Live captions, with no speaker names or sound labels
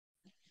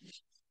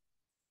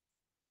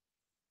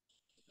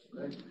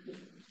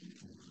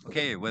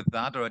Okay, with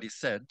that already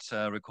said,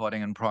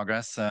 recording in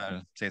progress.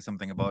 Say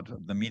something about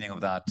the meaning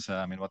of that.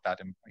 I mean, what that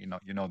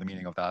you know the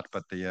meaning of that,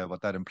 but the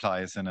what that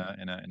implies in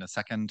a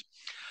second.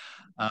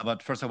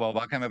 But first of all,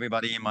 welcome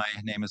everybody. My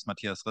name is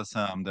Matthias Risse.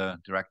 I'm the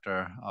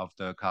director of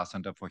the Car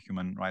Center for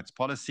Human Rights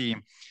Policy.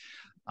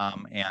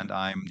 And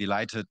I'm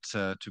delighted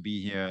to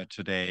be here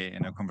today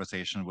in a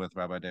conversation with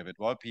Rabbi David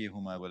Wolpe,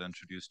 whom I will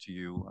introduce to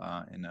you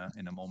in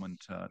a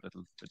moment, a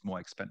little bit more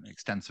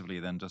extensively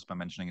than just by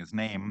mentioning his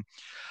name.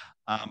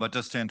 But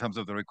just in terms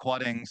of the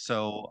recording,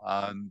 so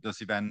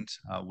this event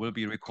will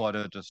be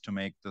recorded just to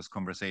make this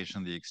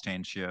conversation, the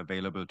exchange here,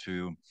 available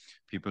to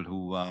people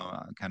who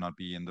cannot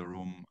be in the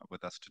room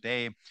with us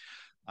today.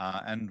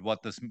 And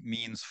what this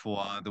means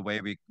for the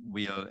way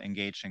we'll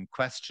engage in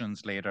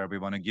questions later. We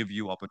want to give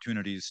you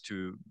opportunities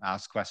to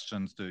ask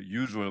questions the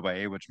usual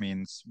way, which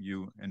means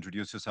you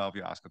introduce yourself,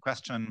 you ask a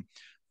question.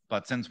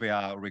 But since we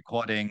are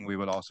recording, we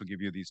will also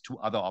give you these two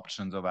other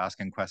options of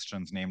asking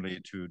questions, namely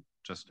to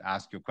just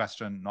ask your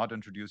question, not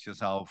introduce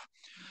yourself.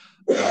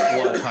 Or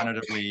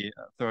alternatively,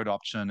 third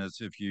option is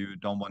if you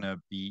don't want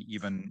to be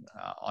even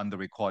on the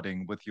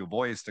recording with your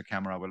voice, the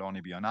camera will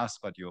only be on us,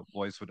 but your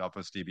voice would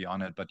obviously be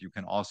on it. But you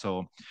can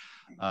also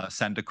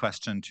send a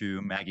question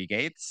to Maggie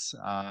Gates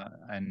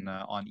and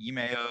on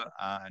email,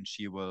 and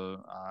she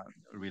will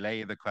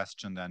relay the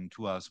question then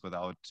to us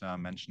without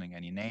mentioning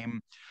any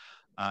name.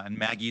 And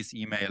Maggie's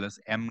email is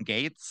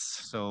mgates,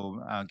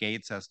 so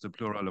Gates as the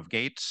plural of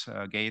gate,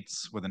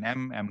 Gates with an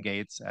M,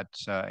 mgates at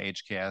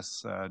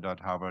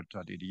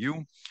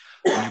hks.harvard.edu.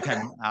 And you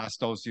can ask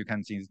those, you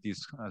can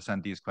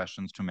send these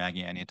questions to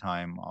Maggie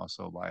anytime,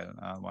 also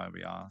while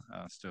we are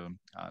still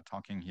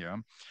talking here.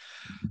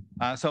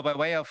 So by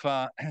way of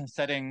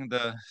setting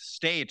the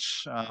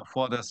stage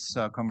for this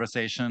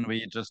conversation,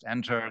 we just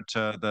entered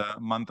the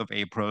month of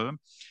April.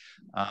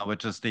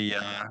 Which is the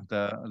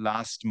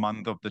last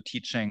month of the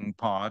teaching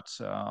part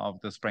of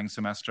the spring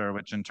semester,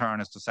 which in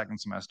turn is the second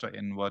semester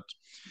in what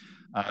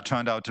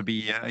turned out to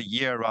be a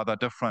year rather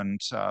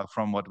different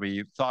from what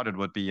we thought it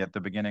would be at the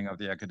beginning of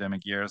the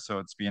academic year. So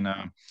it's been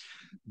a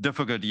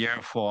difficult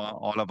year for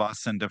all of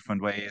us in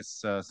different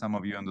ways. Some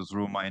of you in this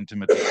room are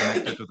intimately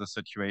connected to the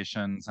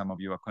situation. Some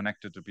of you are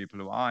connected to people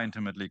who are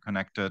intimately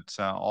connected.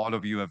 All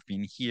of you have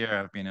been here,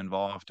 have been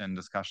involved in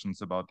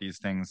discussions about these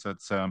things. So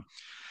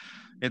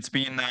it's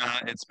been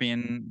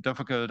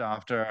difficult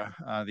after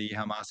the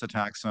Hamas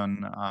attacks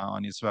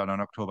on Israel on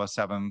October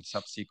 7th,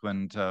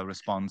 subsequent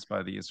response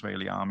by the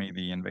Israeli army,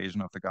 the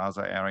invasion of the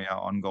Gaza area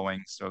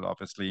ongoing still,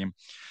 obviously.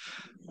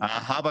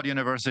 Harvard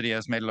University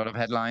has made a lot of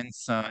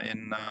headlines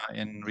in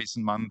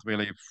recent months,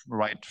 really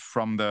right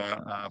from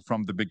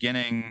the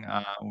beginning,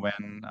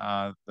 when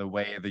the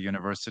way the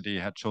university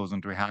had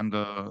chosen to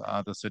handle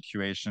the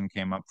situation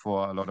came up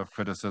for a lot of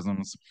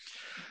criticisms.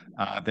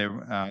 There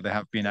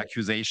have been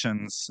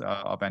accusations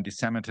of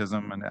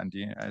anti-Semitism and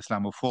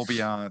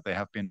anti-Islamophobia. They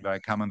have been very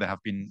common. There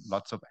have been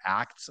lots of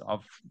acts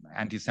of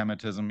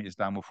anti-Semitism,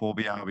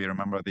 Islamophobia. We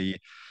remember the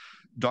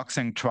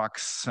doxing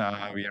trucks.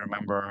 We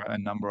remember a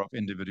number of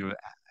individual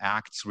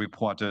acts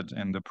reported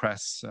in the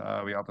press.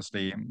 We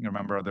obviously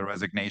remember the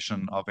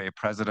resignation of a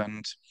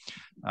president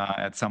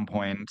at some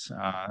point,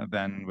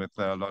 then with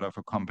a lot of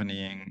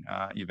accompanying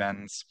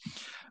events.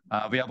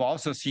 We have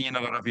also seen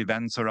a lot of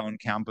events around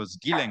campus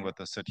dealing with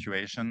the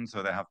situation.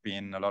 So there have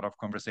been a lot of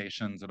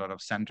conversations, a lot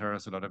of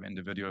centers, a lot of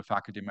individual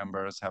faculty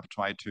members have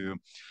tried to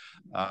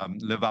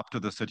live up to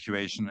the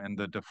situation in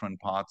the different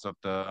parts of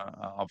the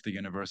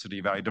university.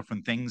 Very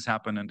different things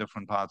happen in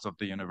different parts of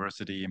the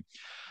university.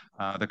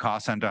 The Car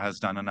Center has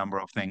done a number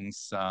of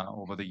things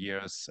over the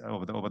years,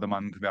 over the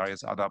month.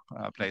 Various other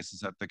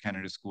places at the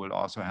Kennedy School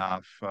also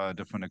have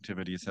different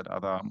activities at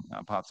other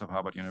parts of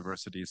Harvard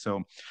University.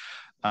 So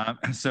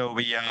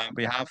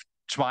we have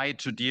tried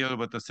to deal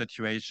with the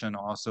situation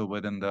also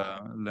within the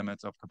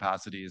limits of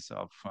capacities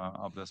of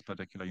this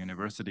particular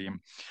university.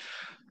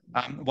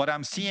 What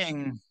I'm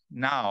seeing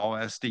now,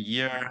 as the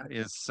year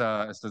is,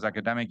 as this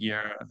academic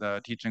year,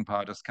 the teaching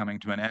part is coming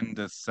to an end,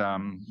 is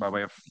by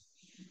way of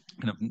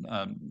kind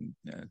of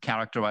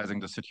characterizing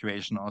the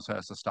situation also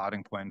as a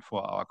starting point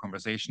for our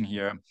conversation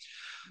here.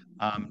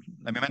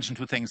 Let me mention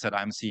two things that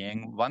I'm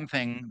seeing. One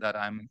thing that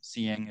I'm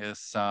seeing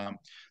is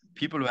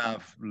people who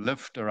have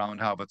lived around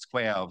Harvard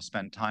Square, have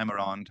spent time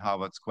around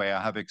Harvard Square,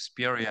 have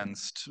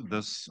experienced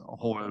this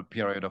whole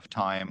period of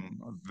time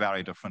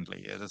very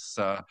differently. It is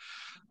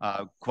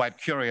quite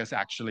curious,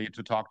 actually,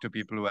 to talk to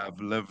people who have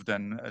lived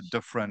in a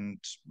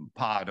different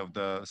part of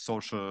the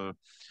social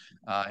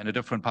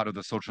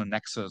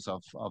nexus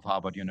of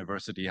Harvard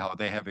University, how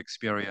they have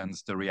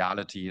experienced the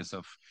realities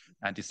of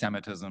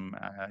anti-Semitism,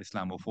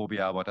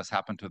 Islamophobia, what has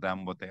happened to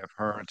them, what they have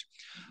heard,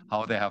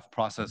 how they have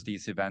processed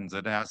these events.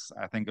 It has,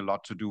 I think, a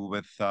lot to do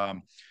with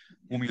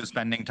whom you're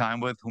spending time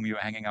with, whom you're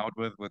hanging out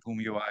with whom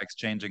you are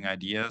exchanging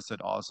ideas.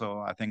 It also,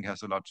 I think,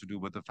 has a lot to do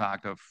with the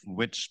fact of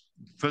which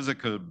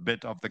physical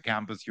bit of the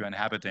campus you're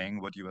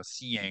inhabiting, what you are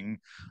seeing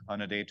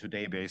on a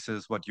day-to-day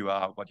basis, where you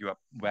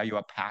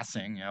are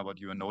passing, what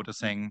you are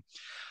noticing.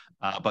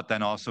 But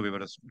then also we were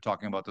just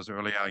talking about this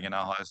earlier,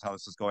 how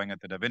is this going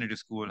at the Divinity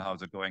School? How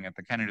is it going at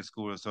the Kennedy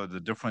School? So the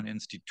different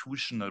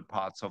institutional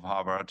parts of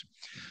Harvard,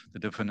 the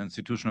different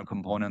institutional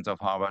components of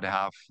Harvard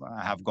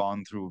have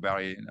gone through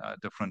very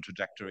different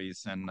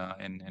trajectories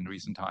in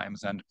recent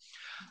times. And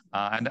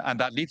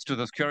that leads to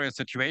this curious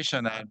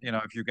situation that,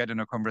 if you get in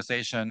a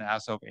conversation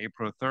as of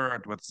April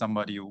 3rd with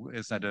somebody who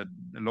is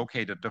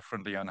located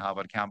differently on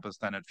Harvard campus,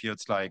 then it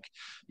feels like,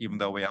 even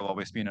though we have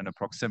always been in a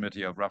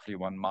proximity of roughly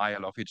 1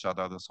 mile of each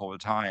other this whole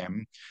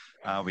time,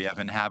 we have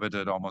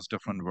inhabited almost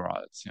different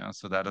worlds.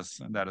 So that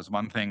is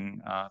one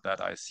thing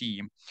that I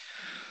see.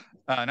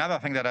 Another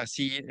thing that I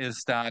see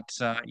is that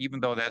even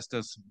though there's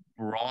this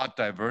broad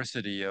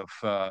diversity of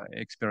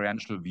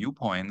experiential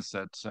viewpoints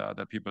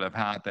that people have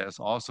had, there's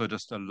also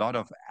just a lot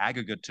of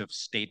aggregative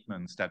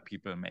statements that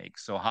people make.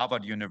 So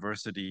Harvard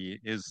University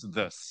is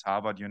this,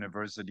 Harvard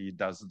University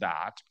does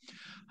that,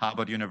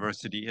 Harvard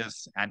University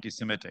is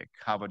anti-Semitic,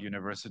 Harvard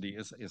University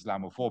is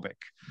Islamophobic,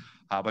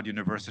 Harvard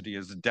University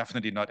is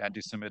definitely not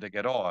anti-Semitic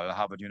at all,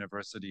 Harvard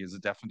University is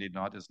definitely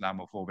not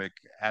Islamophobic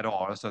at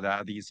all. So there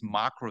are these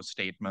macro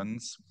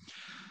statements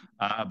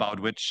about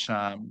which,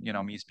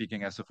 me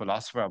speaking as a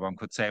philosopher, one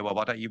could say, well,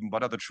 what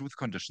are the truth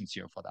conditions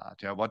here for that?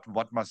 Yeah,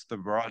 what must the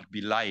world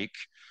be like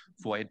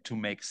for it to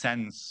make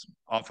sense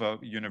of a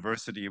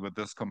university with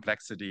this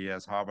complexity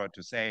as Harvard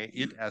to say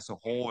it as a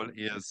whole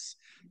is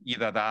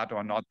either that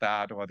or not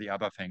that or the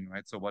other thing,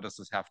 right? So what does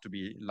this have to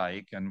be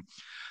like? And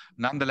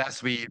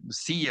nonetheless, we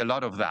see a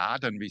lot of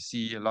that, and we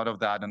see a lot of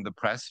that in the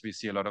press. We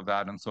see a lot of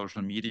that in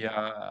social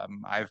media.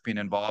 I've been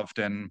involved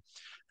in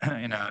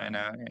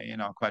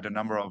quite a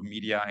number of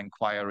media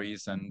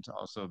inquiries and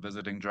also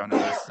visiting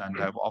journalists, and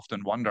I've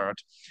often wondered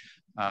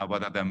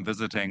whether them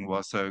visiting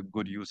was a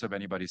good use of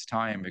anybody's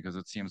time, because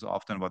it seems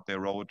often what they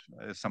wrote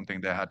is something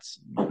they had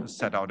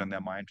set out in their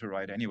mind to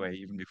write anyway,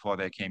 even before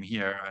they came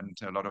here. And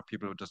a lot of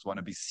people just want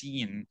to be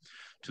seen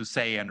to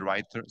say and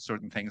write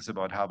certain things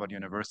about Harvard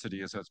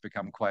University. So it's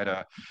become quite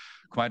a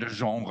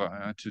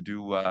genre to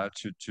do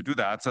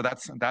that. So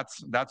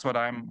that's what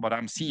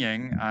I'm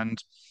seeing,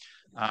 and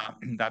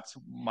that's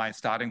my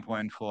starting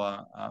point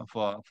for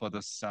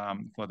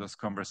this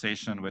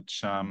conversation,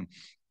 which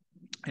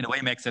in a way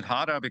makes it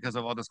harder because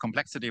of all this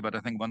complexity. But I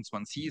think once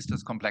one sees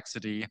this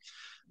complexity,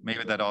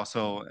 maybe that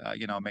also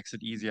makes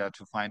it easier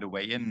to find a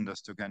way in,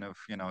 just to kind of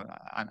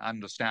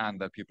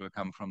understand that people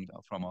come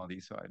from all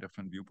these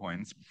different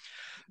viewpoints.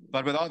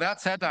 But with all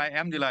that said, I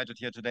am delighted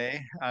here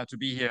today to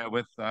be here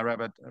with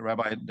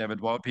Rabbi David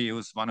Wolpe,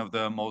 who's one of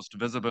the most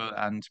visible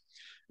and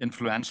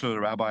influential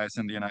rabbis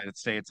in the United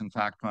States. In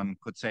fact, one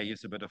could say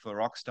he's a bit of a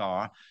rock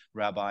star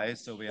rabbi.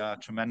 So we are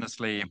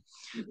tremendously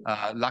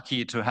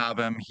lucky to have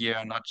him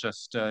here, not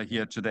just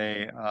here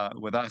today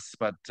with us,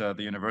 but the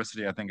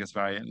university, I think, is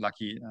very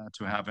lucky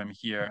to have him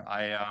here.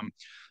 I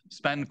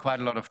spent quite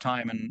a lot of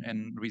time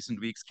in recent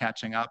weeks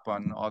catching up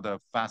on all the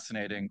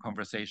fascinating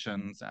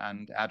conversations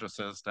and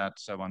addresses that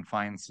one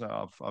finds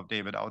of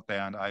David out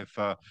there, and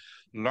I've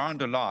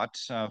learned a lot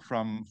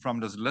from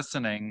this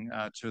listening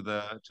to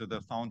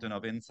the fountain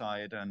of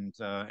insight and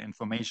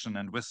information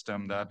and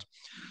wisdom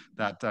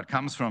that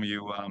comes from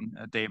you,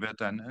 David,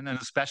 and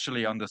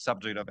especially on the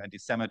subject of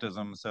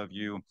anti-Semitism. So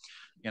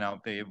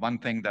the one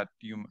thing that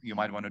you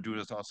might want to do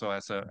is also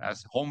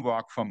as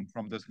homework from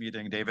this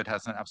meeting, David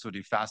has an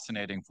absolutely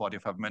fascinating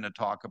 45-minute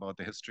talk about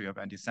the history of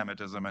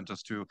anti-Semitism, and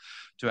just to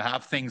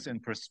have things in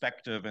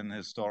perspective in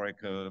this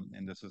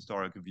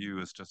historical view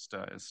is just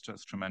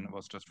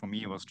tremendous.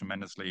 Was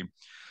tremendously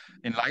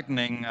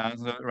enlightening.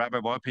 Rabbi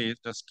Wolpe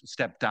just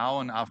stepped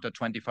down after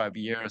 25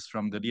 years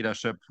from the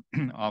leadership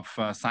of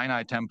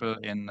Sinai Temple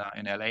in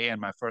LA,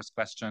 and my first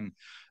question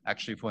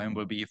actually for him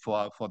will be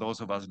for those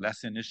of us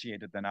less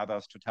initiated than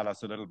others to tell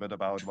us a little bit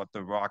about what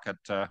the work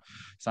at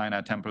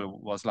Sinai Temple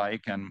was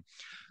like. And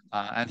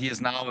he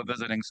is now a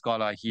visiting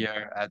scholar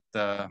here at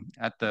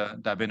the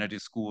Divinity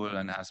School,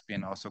 and has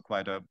been also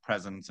quite a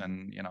presence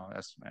in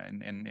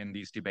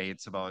these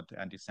debates about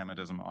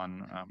anti-Semitism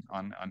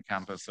on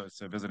campus. So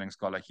it's a visiting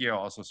scholar here,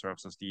 also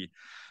serves as the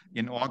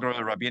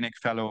inaugural rabbinic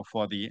fellow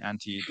for the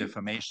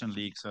Anti-Defamation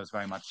League. So it's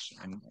very much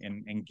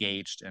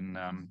engaged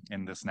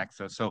in this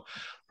nexus. So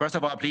first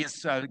of all,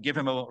 please give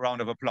him a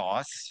round of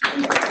applause.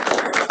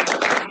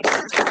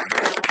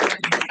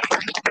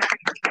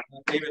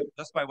 David,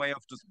 just by way of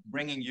just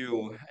bringing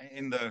you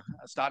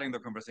starting the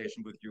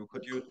conversation with you,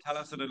 could you tell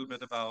us a little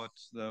bit about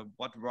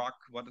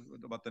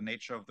about the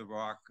nature of the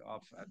work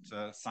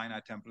at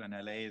Sinai Temple in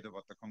LA,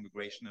 about the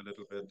congregation a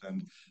little bit,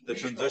 and the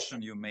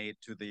transition you made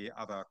to the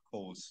other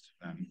coast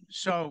then?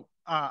 So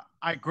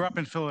I grew up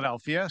in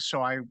Philadelphia,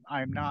 so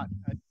I'm not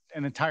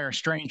an entire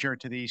stranger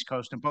to the East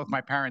Coast, and both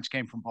my parents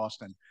came from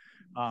Boston.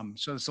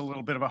 So it's a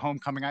little bit of a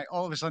homecoming. I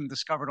all of a sudden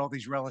discovered all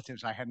these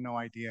relatives I had no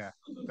idea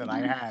that I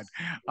had,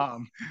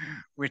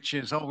 which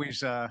is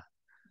always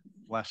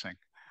blessing.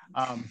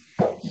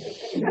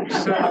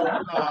 So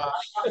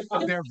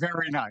they're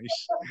very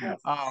nice.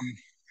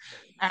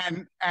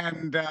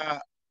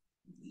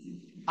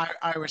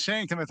 I was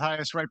saying to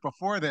Matthias right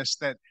before this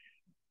that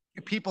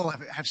people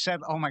have said,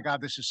 oh my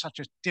God, this is such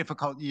a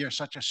difficult year,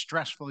 such a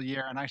stressful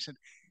year. And I said,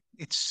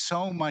 it's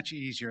so much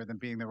easier than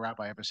being the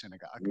rabbi of a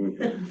synagogue.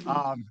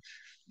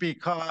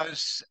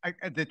 Because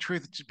the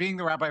truth, being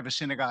the rabbi of a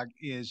synagogue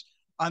is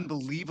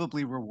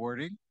unbelievably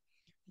rewarding,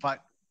 but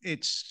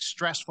it's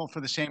stressful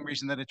for the same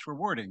reason that it's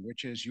rewarding,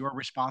 which is you're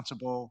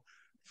responsible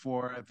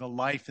for the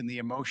life and the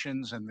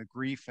emotions and the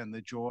grief and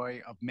the joy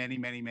of many,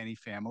 many, many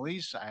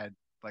families. I had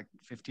like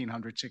 1,500,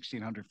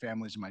 1,600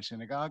 families in my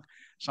synagogue,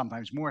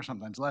 sometimes more,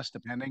 sometimes less,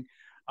 depending.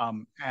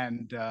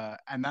 And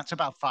that's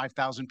about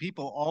 5,000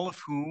 people, all of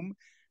whom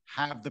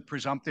have the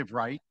presumptive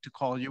right to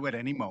call you at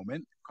any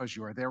moment because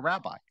you're their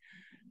rabbi.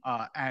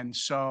 And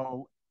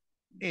so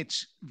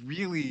it's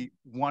really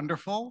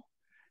wonderful.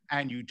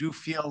 And you do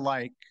feel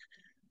like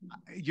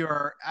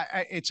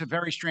it's a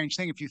very strange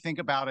thing. If you think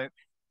about it,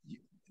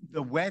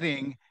 the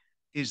wedding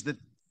is that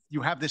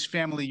you have this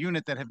family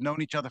unit that have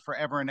known each other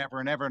forever and ever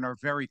and ever and are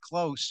very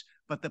close.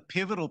 But the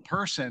pivotal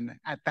person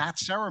at that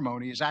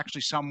ceremony is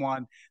actually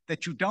someone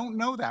that you don't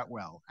know that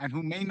well and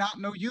who may not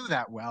know you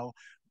that well.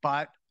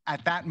 But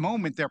at that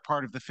moment, they're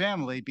part of the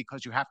family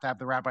because you have to have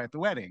the rabbi at the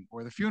wedding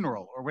or the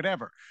funeral or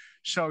whatever.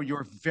 So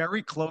you're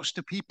very close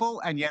to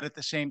people and yet at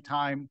the same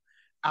time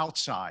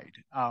outside.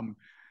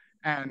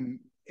 And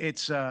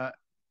it's a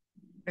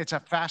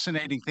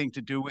fascinating thing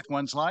to do with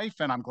one's life,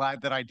 and I'm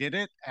glad that I did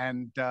it.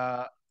 And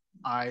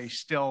I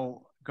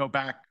still go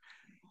back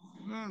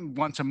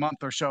once a month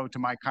or so to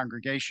my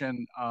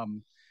congregation,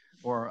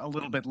 or a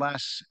little bit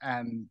less,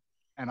 and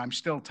I'm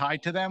still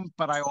tied to them.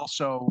 But I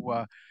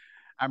also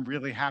I'm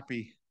really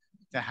happy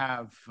to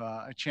have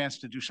a chance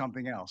to do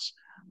something else.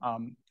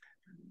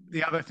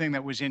 The other thing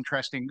that was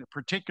interesting,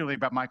 particularly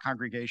about my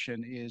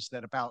congregation, is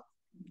that about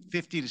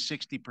 50 to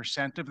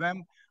 60% of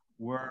them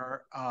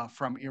were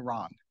from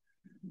Iran.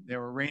 They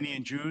were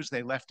Iranian Jews.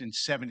 They left in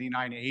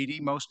 79, 80,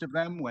 most of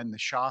them, when the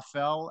Shah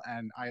fell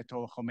and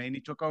Ayatollah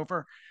Khomeini took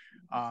over.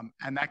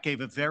 And that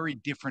gave a very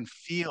different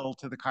feel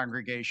to the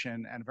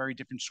congregation and a very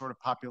different sort of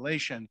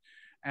population.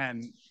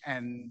 And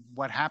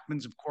what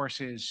happens, of course,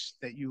 is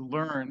that you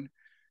learn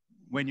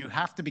when you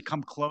have to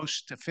become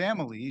close to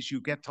families,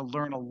 you get to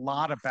learn a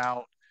lot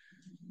about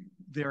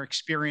their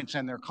experience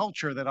and their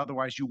culture that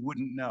otherwise you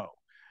wouldn't know.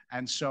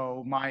 And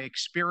so my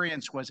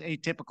experience was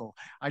atypical.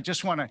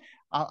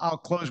 I'll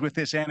close with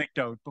this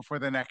anecdote before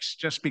the next,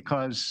 just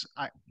because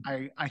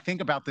I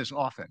think about this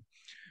often.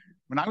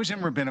 When I was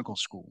in rabbinical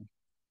school,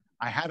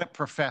 I had a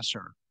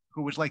professor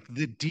who was like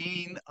the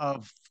dean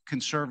of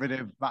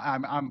conservative.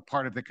 I'm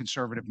part of the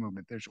conservative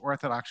movement. There's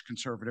Orthodox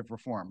conservative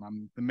reform.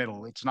 I'm the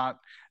middle. It's not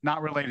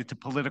related to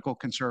political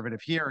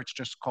conservative here. It's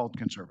just called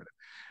conservative.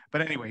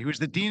 But anyway, he was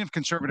the dean of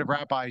conservative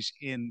rabbis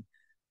in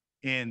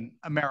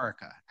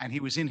America. And he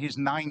was in his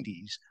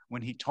 90s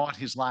when he taught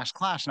his last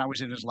class, and I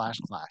was in his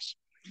last class.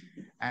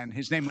 And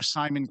his name was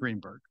Simon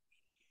Greenberg.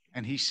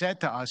 And he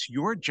said to us,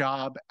 your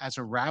job as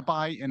a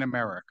rabbi in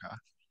America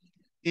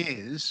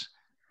is,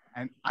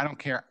 and I don't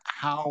care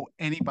how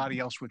anybody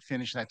else would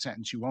finish that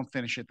sentence, you won't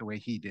finish it the way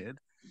he did.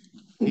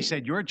 He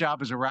said, your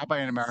job as a rabbi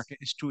in America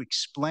is to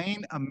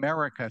explain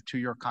America to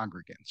your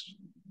congregants.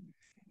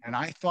 And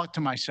I thought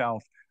to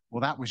myself,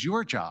 well, that was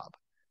your job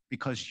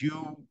because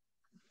you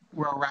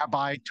were a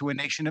rabbi to a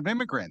nation of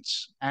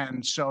immigrants.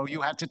 And so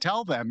you had to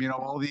tell them,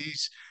 all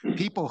these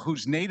people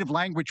whose native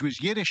language was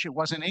Yiddish, it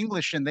wasn't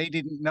English, and they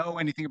didn't know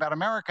anything about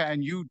America,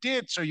 and you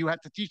did, so you had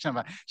to teach them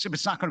about it. So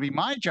it's not going to be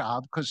my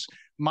job because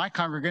my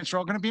congregants are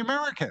all going to be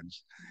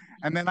Americans.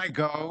 And then I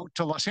go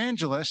to Los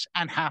Angeles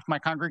and half my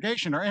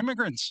congregation are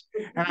immigrants.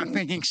 And I'm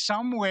thinking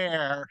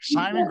somewhere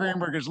Simon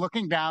Greenberg is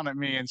looking down at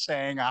me and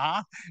saying,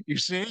 you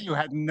see, you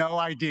had no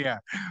idea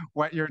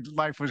what your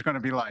life was going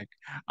to be like.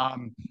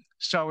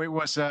 So it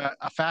was a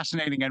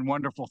fascinating and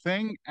wonderful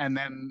thing. And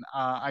then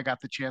I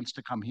got the chance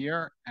to come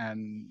here,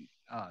 and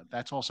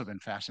that's also been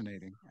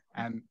fascinating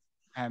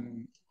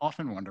and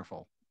often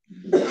wonderful.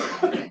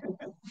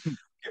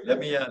 Let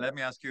me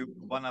ask you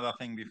one other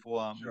thing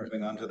before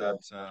moving on to that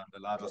the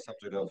larger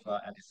subject of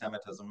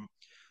anti-Semitism.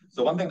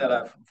 So one thing that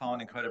I've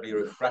found incredibly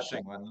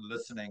refreshing when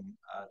listening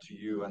to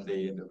you and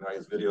the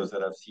various videos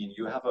that I've seen,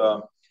 you have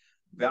a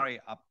very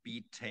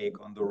upbeat take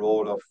on the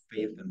role of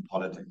faith in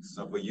politics.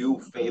 So for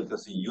you, faith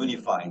is a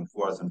unifying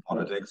force in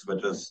politics,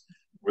 which is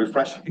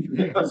refreshing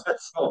because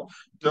it's so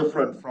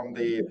different from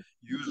the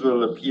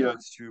usual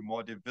appeals to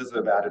more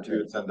divisive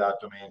attitudes in that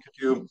domain.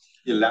 Could you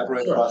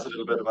elaborate for us a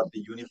little bit about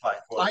the unifying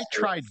force? I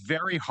tried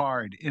very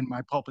hard in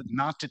my pulpit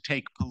not to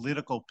take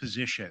political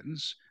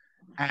positions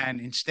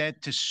and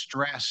instead to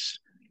stress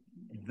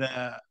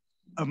the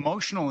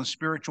emotional and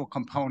spiritual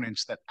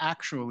components that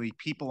actually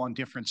people on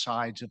different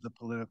sides of the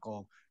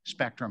political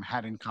spectrum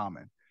had in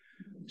common.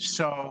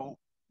 So,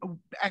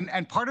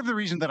 and part of the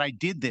reason that I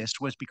did this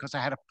was because I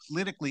had a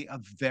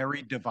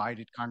very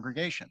divided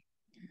congregation.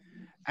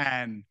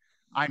 And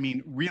I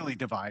mean, really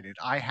divided.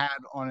 I had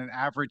on an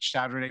average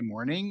Saturday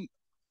morning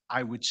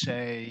I would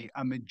say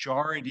a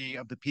majority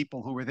of the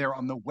people who were there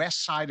on the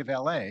west side of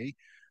LA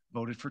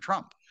voted for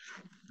Trump,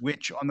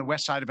 which on the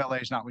west side of LA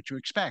is not what you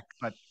expect,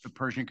 but the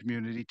Persian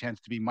community tends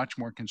to be much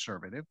more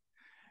conservative.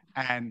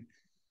 And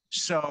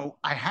so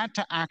I had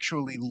to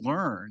actually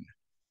learn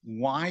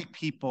why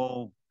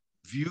people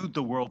viewed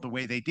the world the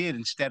way they did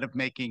instead of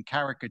making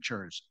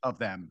caricatures of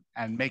them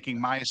and making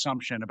my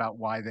assumption about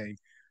why they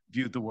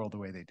viewed the world the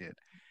way they did.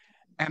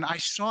 And I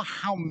saw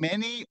how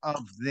many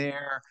of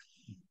their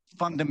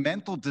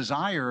fundamental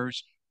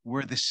desires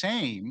were the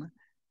same.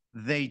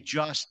 They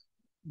just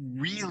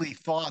really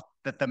thought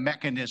that the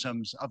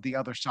mechanisms of the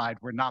other side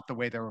were not the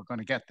way they were going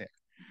to get there.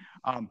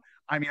 Um,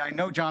 I mean, I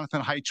know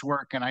Jonathan Haidt's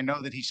work, and I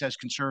know that he says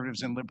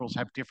conservatives and liberals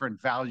have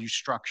different value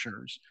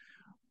structures.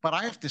 But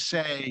I have to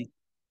say,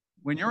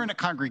 when you're in a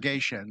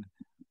congregation,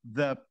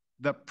 the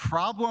the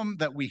problem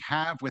that we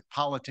have with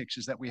politics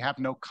is that we have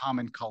no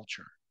common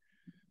culture.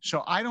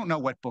 So I don't know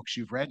what books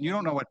you've read, and you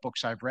don't know what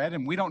books I've read,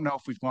 and we don't know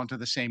if we've gone to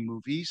the same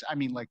movies. I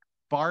mean, like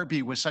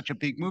Barbie was such a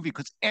big movie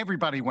because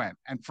everybody went.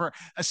 And for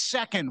a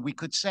second, we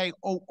could say,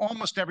 oh,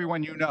 almost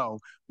everyone you know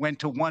went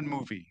to one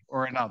movie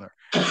or another.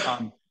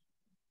 Um,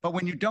 but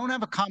when you don't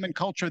have a common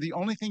culture, the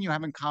only thing you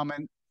have in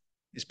common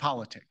is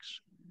politics.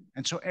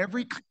 And so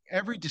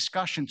every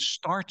discussion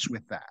starts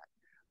with that,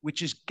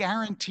 which is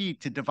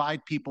guaranteed to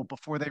divide people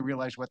before they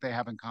realize what they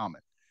have in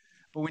common.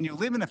 But when you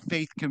live in a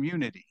faith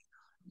community,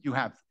 you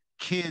have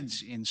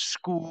kids in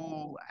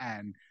school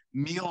and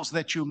meals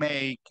that you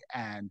make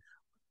and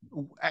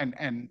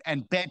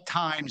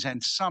bedtimes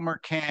and summer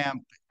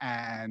camp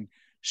and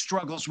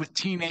struggles with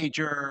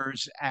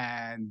teenagers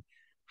and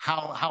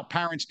how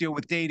parents deal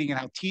with dating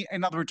and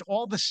in other words,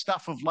 all the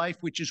stuff of life,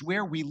 which is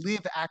where we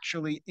live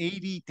actually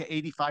 80 to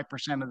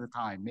 85% of the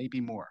time, maybe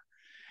more.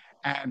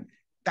 And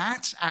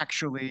that's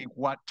actually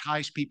what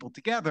ties people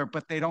together,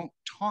 but they don't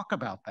talk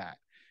about that.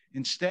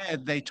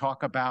 Instead, they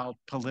talk about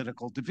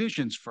political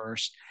divisions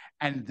first,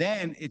 and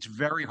then it's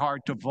very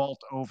hard to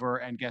vault over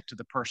and get to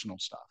the personal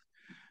stuff.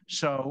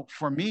 So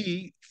for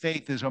me,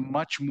 faith is a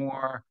much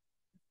more,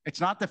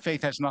 it's not that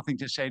faith has nothing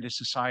to say to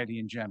society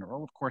in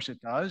general. Of course it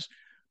does,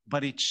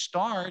 but it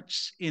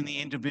starts in the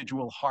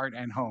individual heart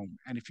and home.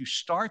 And if you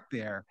start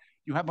there,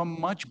 you have a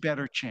much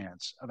better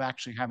chance of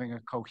actually having a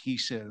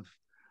cohesive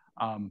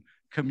um,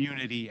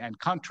 community and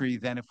country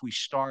than if we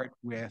start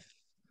with,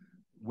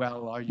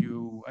 well, are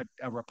you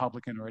a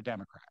Republican or a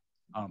Democrat?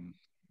 Um,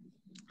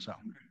 so.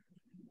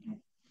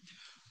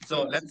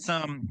 So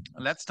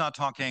let's start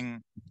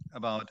talking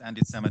about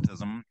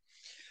anti-Semitism.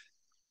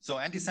 So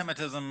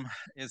anti-Semitism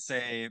is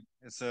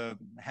a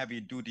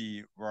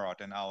heavy-duty word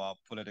in our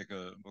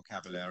political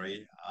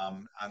vocabulary,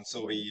 and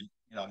so we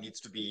needs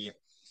to be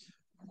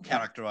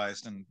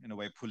characterized and in a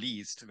way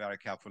policed very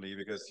carefully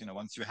because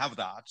once you have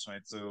that,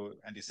 right? So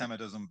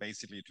anti-Semitism,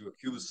 basically to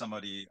accuse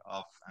somebody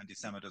of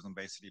anti-Semitism,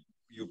 basically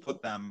you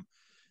put them.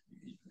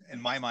 In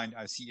my mind,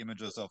 I see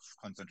images of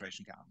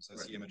concentration camps. I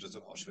see images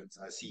of Auschwitz.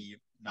 I see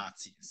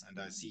Nazis, and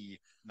I see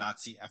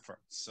Nazi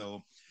efforts.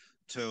 So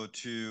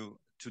to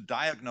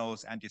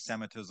diagnose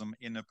anti-Semitism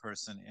in a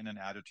person, in an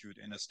attitude,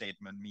 in a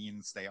statement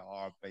means they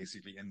are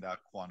basically in that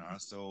corner.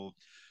 So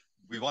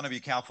we want to be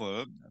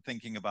careful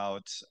thinking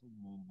about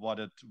what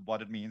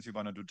it means. We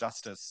want to do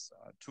justice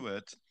to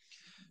it.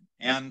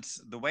 And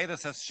the way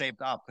this has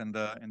shaped up in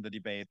the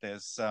debate,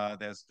 there's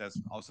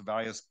also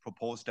various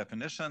proposed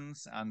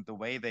definitions, and the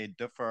way they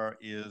differ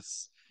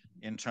is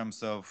in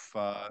terms of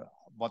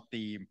what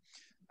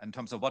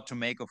to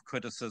make of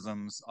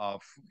criticisms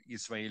of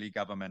Israeli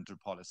governmental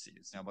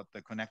policies, what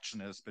the connection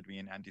is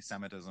between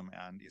anti-Semitism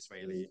and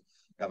Israeli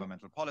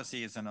governmental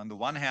policies. And on the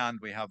one hand,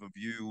 we have a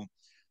view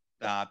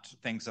that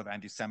thinks of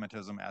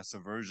anti-Semitism as a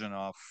version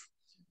of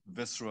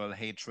visceral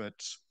hatred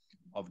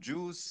of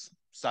Jews,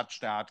 such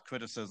that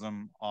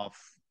criticism of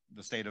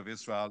the state of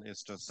Israel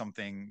is just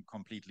something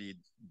completely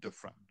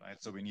different,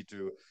 right? So we need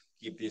to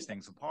keep these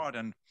things apart.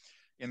 And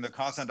in the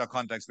call center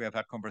context, we have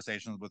had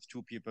conversations with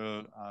two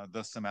people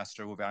this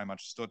semester who very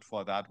much stood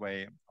for that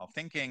way of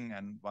thinking.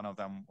 And one of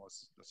them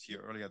was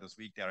here earlier this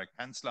week, Derek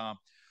Pensler,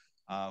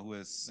 who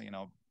is,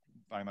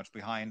 very much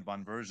behind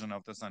one version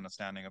of this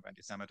understanding of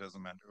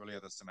anti-Semitism. And earlier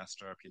this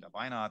semester, Peter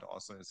Beinart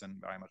also is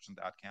very much in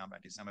that camp.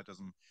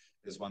 Anti-Semitism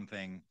is one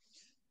thing,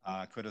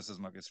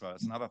 criticism of Israel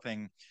is another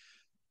thing.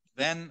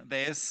 Then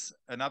there's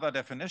another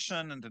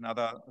definition and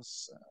another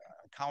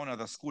counter,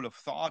 the school of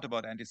thought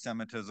about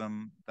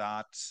anti-Semitism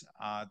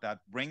that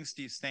brings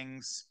these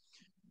things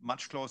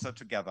much closer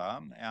together.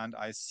 And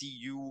I see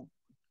you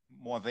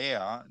more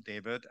there,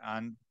 David.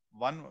 And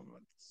one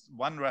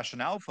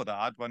rationale for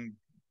that, one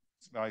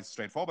very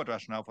straightforward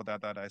rationale for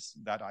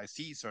that I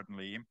see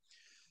certainly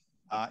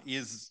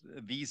is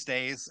these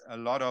days a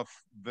lot of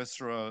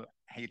visceral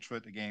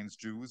hatred against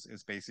Jews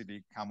is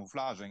basically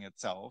camouflaging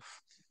itself,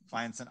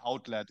 finds an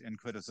outlet in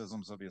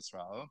criticisms of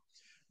Israel.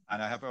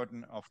 And I have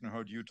often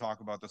heard you talk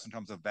about this in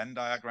terms of Venn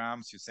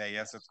diagrams. You say,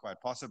 yes, it's quite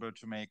possible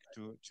to make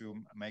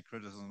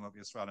criticism of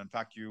Israel. In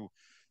fact, you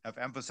have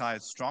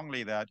emphasized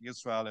strongly that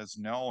Israel is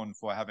known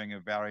for having a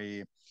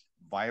very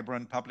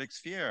vibrant public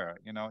sphere.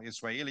 You know,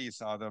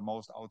 Israelis are the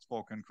most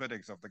outspoken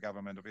critics of the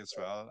government of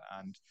Israel,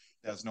 and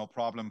there's no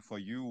problem for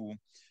you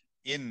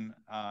in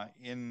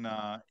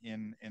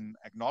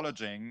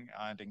acknowledging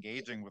and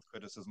engaging with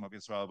criticism of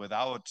Israel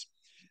without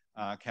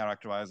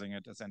characterizing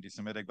it as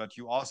anti-Semitic. But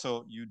you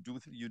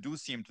do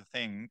seem to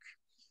think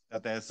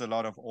that there's a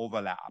lot of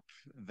overlap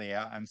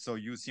there, and so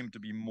you seem to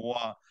be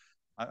more.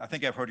 I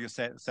think I've heard you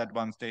said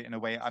once, in a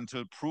way,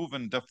 until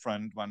proven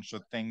different, one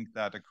should think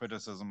that a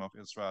criticism of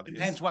Israel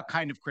depends what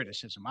kind of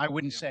criticism. I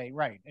wouldn't say,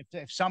 right.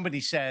 If somebody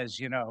says,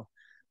 you know,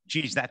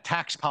 geez, that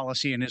tax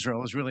policy in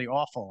Israel is really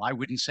awful, I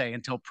wouldn't say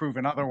until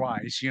proven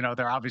otherwise, you know,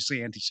 they're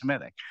obviously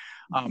anti-Semitic.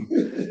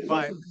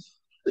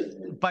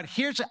 But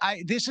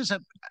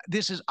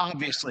this is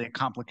obviously a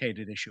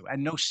complicated issue,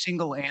 and no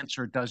single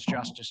answer does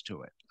justice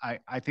to it.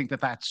 I think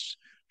that's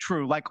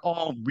true, like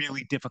all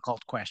really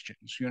difficult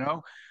questions, you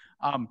know.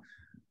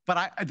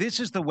 But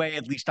this is the way,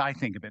 at least I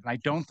think of it, and I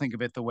don't think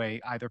of it the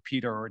way either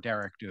Peter or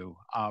Derek do.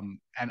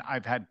 And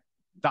I've had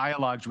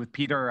dialogues with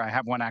Peter. I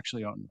have one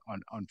actually on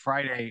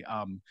Friday.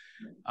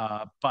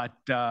 But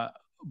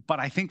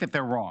I think that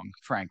they're wrong,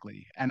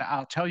 frankly, and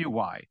I'll tell you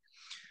why.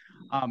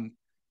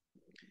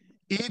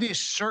 It is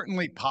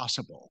certainly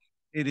possible.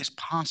 It is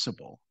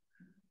possible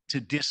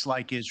to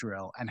dislike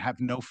Israel and have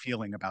no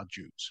feeling about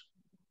Jews.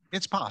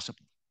 It's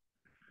possible.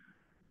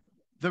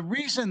 The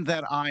reason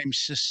that I'm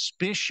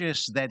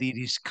suspicious that it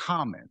is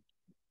common,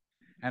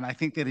 and I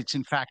think that it's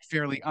in fact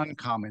fairly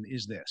uncommon,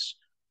 is this.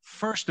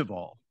 First of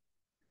all,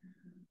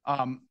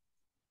 I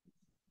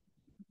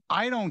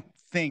don't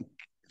think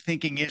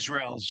thinking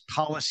Israel's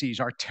policies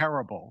are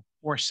terrible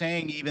or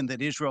saying even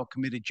that Israel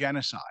committed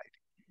genocide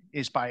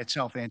is by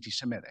itself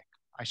anti-Semitic.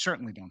 I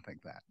certainly don't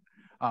think that.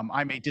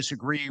 I may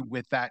disagree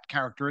with that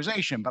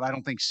characterization, but I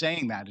don't think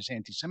saying that is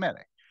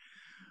anti-Semitic.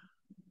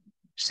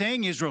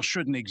 Saying Israel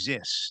shouldn't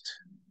exist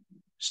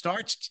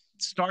starts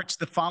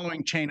the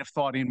following chain of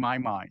thought in my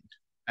mind,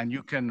 and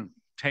you can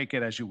take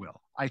it as you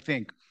will. I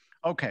think,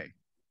 okay,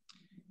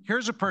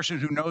 here's a person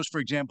who knows, for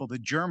example,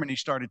 that Germany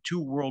started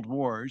 2 world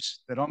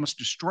wars that almost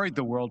destroyed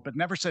the world, but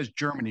never says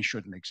Germany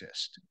shouldn't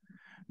exist.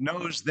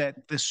 Knows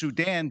that the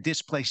Sudan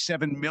displaced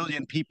 7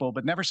 million people,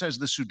 but never says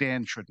the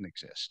Sudan shouldn't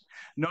exist.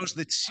 Knows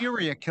that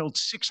Syria killed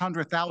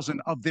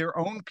 600,000 of their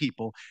own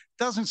people,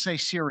 doesn't say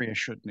Syria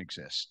shouldn't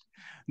exist.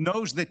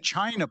 Knows that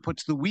China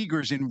puts the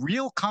Uyghurs in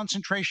real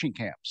concentration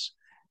camps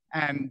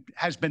and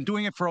has been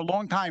doing it for a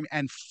long time,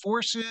 and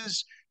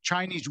forces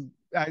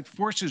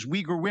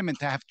Uyghur women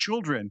to have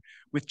children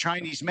with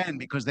Chinese men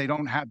because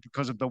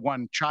of the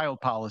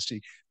one-child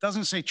policy.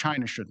 Doesn't say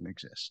China shouldn't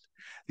exist.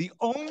 The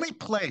only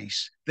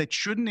place that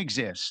shouldn't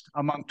exist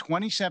among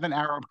 27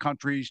 Arab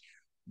countries,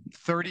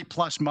 30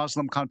 plus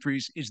Muslim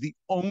countries, is the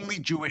only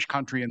Jewish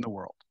country in the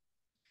world.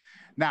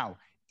 Now,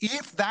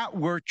 if that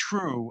were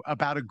true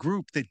about a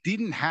group that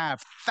didn't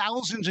have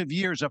thousands of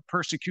years of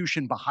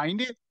persecution behind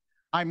it,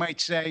 I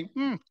might say,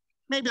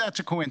 maybe that's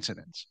a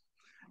coincidence.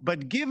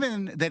 But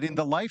given that in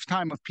the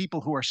lifetime of people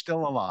who are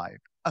still alive,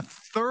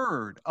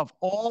 1/3 of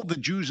all the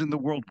Jews in the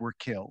world were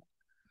killed,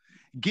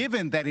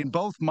 given that in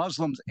both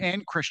Muslims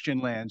and Christian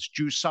lands,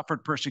 Jews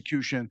suffered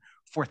persecution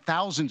for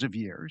thousands of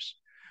years,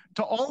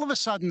 to all of a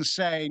sudden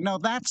say, no,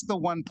 that's the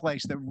one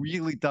place that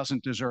really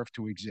doesn't deserve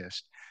to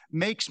exist,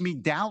 makes me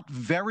doubt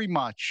very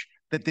much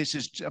that this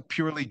is a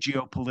purely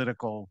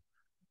geopolitical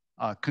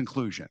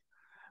conclusion.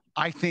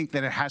 I think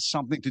that it has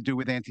something to do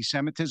with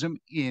anti-Semitism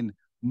in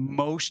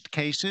most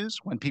cases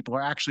when people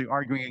are actually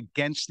arguing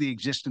against the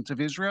existence of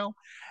Israel.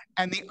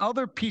 And the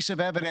other piece of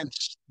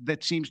evidence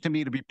that seems to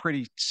me to be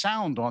pretty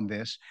sound on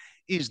this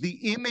is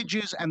the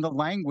images and the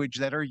language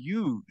that are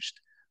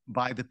used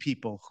by the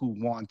people who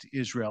want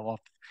Israel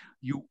off.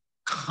 You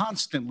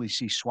constantly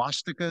see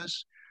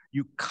swastikas.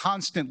 You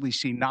constantly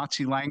see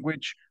Nazi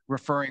language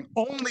referring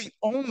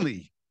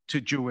only to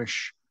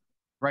Jewish,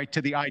 right,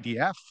 to the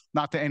IDF,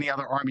 not to any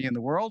other army in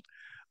the world.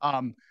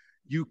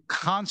 You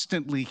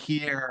constantly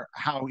hear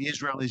how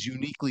Israel is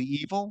uniquely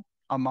evil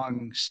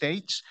among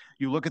states.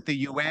 You look at the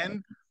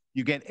UN,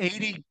 you get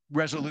 80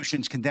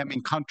 resolutions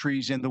condemning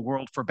countries in the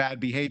world for bad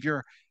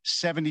behavior.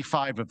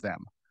 75 of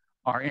them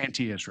are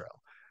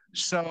anti-Israel.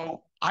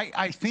 So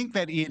I think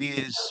that it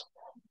is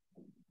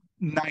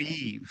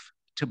naive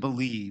to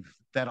believe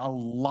that a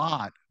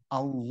lot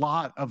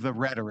of the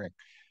rhetoric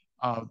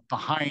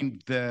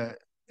behind the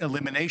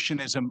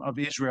eliminationism of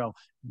Israel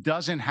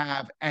doesn't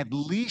have at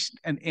least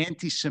an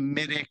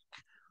anti-Semitic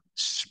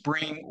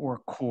spring or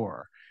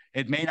core.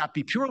 It may not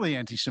be purely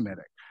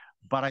anti-Semitic,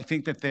 but I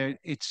think that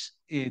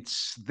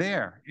it's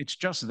there. It's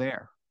just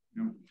there.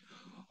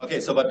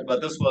 Okay, so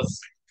but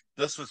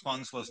this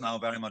response was now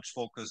very much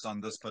focused on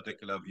this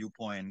particular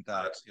viewpoint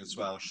that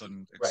Israel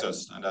shouldn't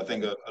exist, right. And I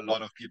think a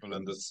lot of people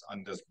in this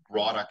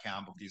broader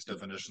camp of these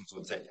definitions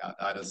would say, yeah,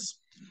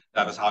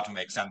 that is hard to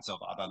make sense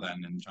of other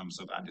than in terms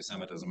of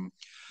anti-Semitism.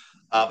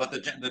 But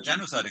the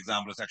genocide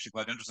example is actually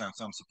quite interesting.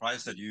 So I'm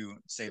surprised that you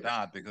say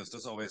that, because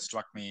this always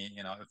struck me,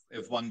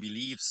 if one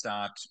believes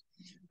that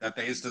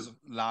there is this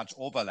large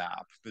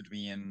overlap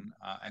between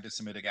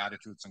anti-Semitic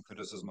attitudes and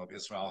criticism of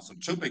Israel. So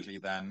typically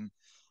then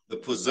the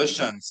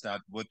positions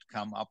that would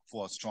come up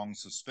for strong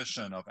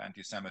suspicion of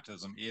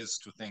anti-Semitism is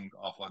to think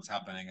of what's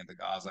happening in the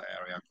Gaza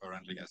area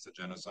currently as a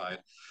genocide,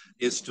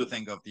 is to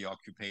think of the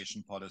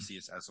occupation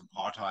policies as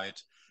apartheid,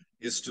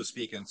 is to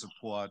speak in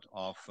support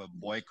of a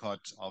boycott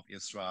of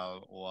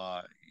Israel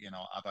or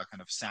other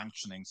kind of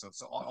sanctioning. So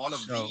all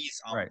of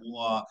these are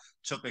more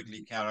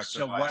typically characterized.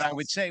 So what I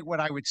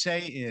would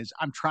say is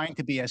I'm trying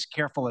to be as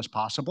careful as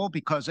possible,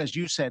 because as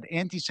you said,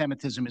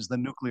 anti-Semitism is the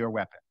nuclear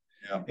weapon.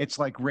 Yeah. It's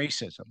like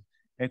racism.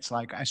 It's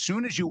like as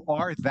soon as you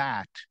are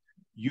that,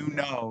 you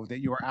know that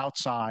you are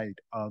outside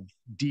of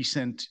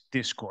decent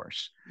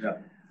discourse. Yeah.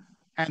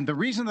 And the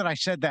reason that I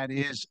said that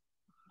is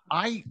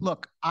I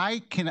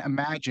can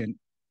imagine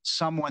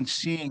someone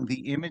seeing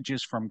the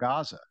images from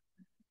Gaza,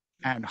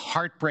 and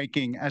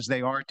heartbreaking as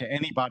they are to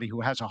anybody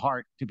who has a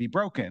heart to be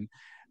broken,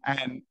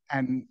 and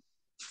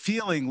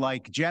feeling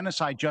like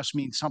genocide just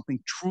means something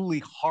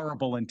truly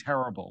horrible and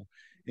terrible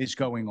is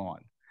going on.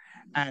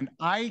 And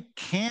I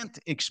can't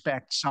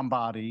expect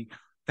somebody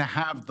to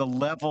have the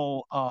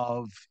level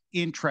of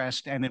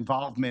interest and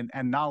involvement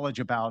and knowledge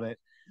about it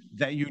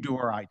that you do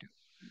or I do.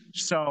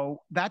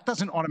 So that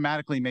doesn't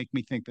automatically make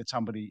me think that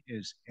somebody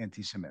is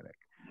anti-Semitic.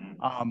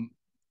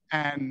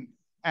 And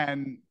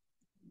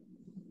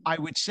I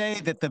would say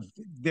that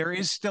there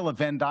is still a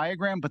Venn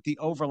diagram, but the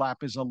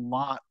overlap is a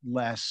lot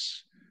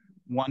less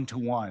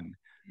one-to-one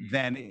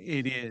than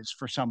it is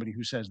for somebody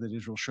who says that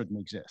Israel shouldn't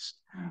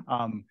exist.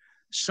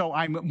 So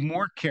I'm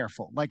more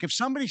careful. Like if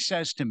somebody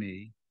says to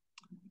me,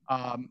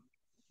 I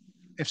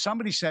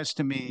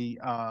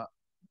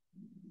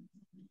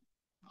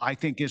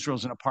think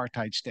Israel's an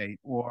apartheid state,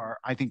 or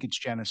I think it's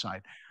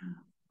genocide,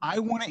 I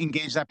want to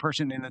engage that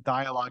person in a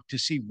dialogue to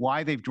see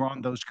why they've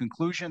drawn those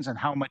conclusions and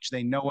how much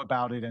they know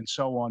about it and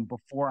so on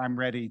before I'm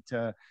ready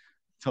to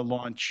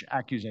launch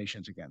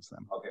accusations against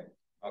them.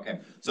 Okay.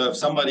 So if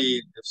somebody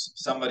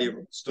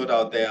stood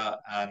out there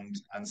and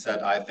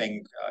said, I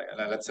think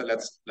let's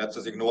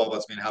just ignore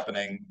what's been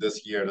happening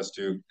this year, just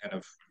to kind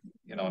of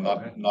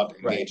not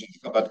engage. Right.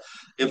 But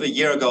if a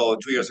year ago,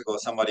 2 years ago,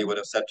 somebody would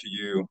have said to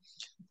you,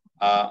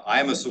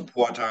 I'm a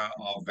supporter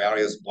of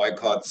various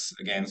boycotts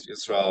against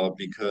Israel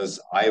because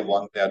I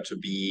want there to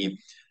be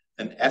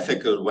an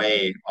ethical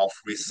way of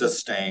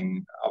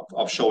resisting,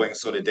 of showing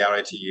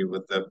solidarity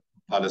with the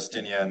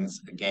Palestinians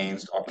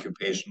against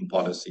occupation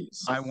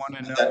policies. I want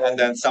to know. And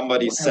then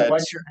somebody said,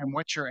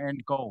 what's your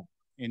end goal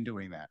in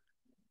doing that?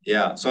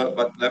 Yeah. So,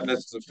 but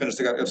let's finish.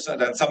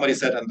 Then somebody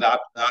said, and that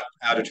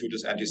attitude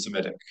is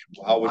anti-Semitic.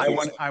 How would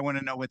you? I want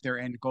to know what their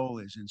end goal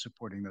is in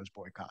supporting those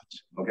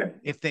boycotts. Okay.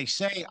 If they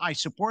say I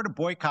support a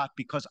boycott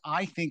because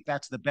I think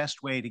that's the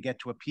best way to get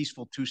to a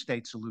peaceful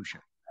two-state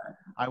solution,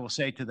 I will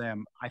say to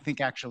them, I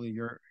think actually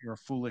you're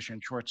foolish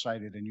and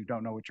short-sighted and you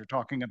don't know what you're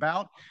talking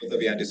about. Would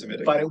be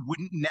anti-Semitic? But it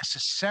wouldn't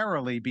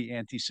necessarily be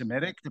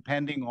anti-Semitic,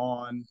 depending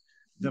on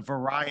the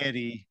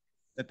variety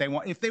that they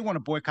want. If they want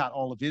to boycott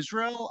all of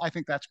Israel, I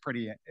think that's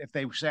pretty. If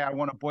they say I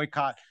want to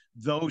boycott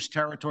those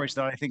territories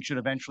that I think should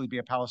eventually be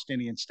a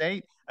Palestinian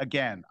state,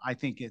 again, I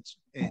think it's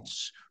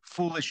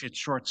foolish, it's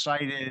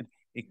short-sighted.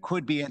 It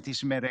could be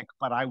anti-Semitic,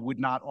 but I would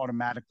not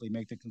automatically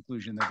make the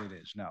conclusion that it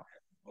is. No.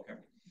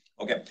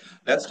 Okay,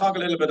 let's talk a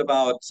little bit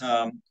about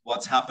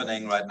what's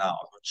happening right now,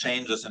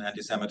 changes in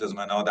anti-Semitism.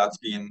 I know that's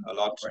been a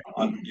lot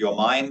on your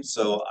mind.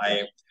 So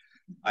I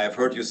have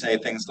heard you say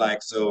things like,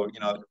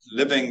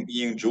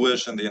 being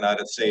Jewish in the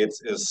United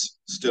States is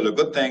still a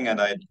good thing. And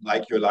I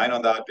like your line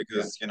on that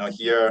because,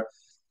 here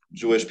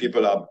Jewish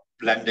people are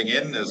blending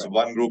in as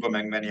one group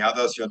among many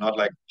others. You're not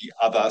like the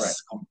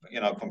others,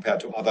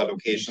 compared to other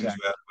locations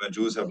where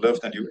Jews have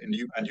lived. And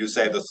you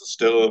say this is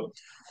still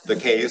the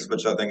case,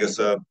 which I think is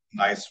a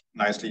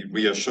nicely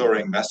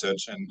reassuring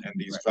message in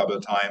these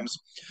troubled times.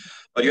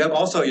 But you have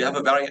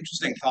a very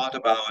interesting thought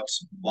about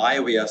why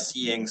we are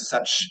seeing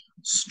such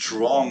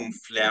strong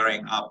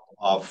flaring up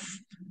of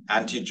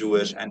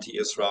anti-Jewish,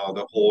 anti-Israel,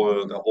 the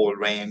whole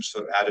range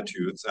of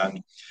attitudes.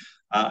 And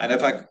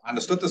if I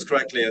understood this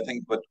correctly, I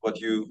think what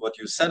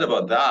you said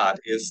about that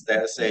is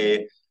there's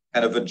a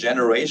kind of a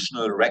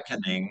generational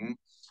reckoning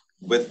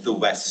with the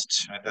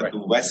West, right? That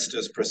the West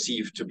is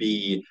perceived to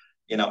be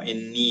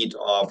in need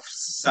of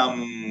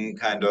some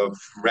kind of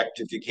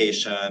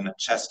rectification,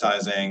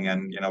 chastising,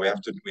 and we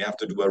have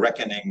to do a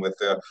reckoning with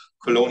the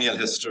colonial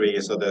history.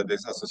 So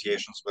these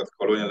associations with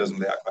colonialism,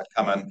 they are quite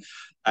common.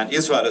 And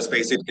Israel is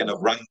basically kind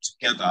of run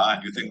together,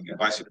 and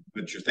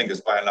which you think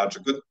is by and large a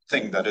good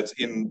thing that it's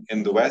in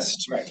the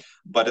West,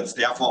 but it's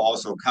therefore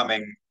also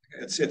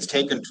it's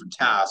taken to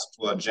task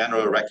for a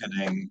general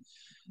reckoning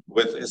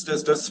with. Is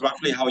this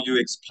roughly how you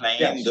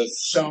explain this?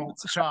 So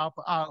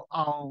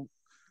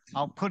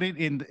I'll put it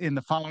in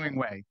the following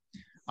way.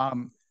 I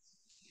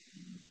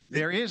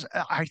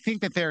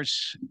think that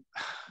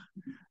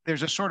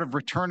there's a sort of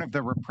return of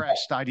the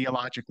repressed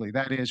ideologically.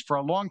 That is, for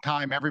a long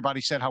time, everybody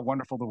said how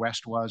wonderful the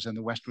West was, and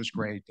the West was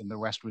great, and the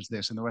West was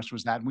this, and the West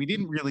was that. And we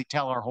didn't really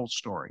tell our whole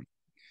story.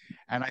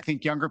 And I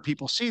think younger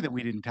people see that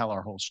we didn't tell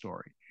our whole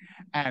story.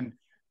 And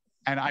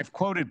I've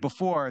quoted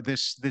before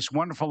this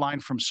wonderful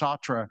line from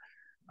Sartre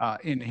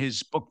in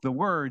his book, The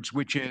Words,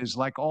 which is,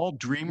 like all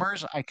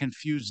dreamers, I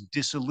confuse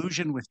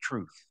disillusion with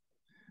truth.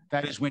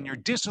 That is, when you're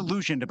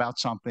disillusioned about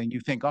something, you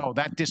think, oh,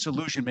 that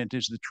disillusionment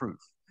is the truth.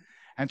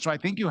 And so I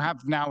think you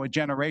have now a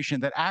generation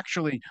that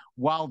actually,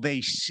 while they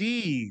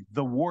see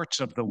the warts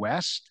of the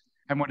West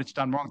and what it's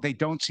done wrong, they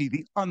don't see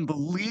the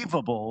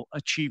unbelievable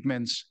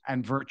achievements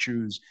and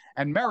virtues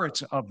and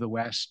merits of the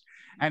West.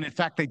 And in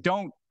fact, they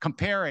don't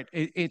compare it.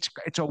 It's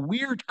a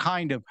weird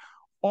kind of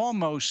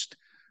almost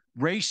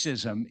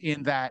racism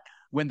in that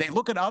when they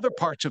look at other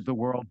parts of the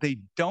world, they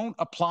don't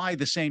apply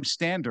the same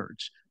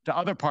standards to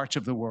other parts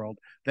of the world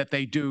that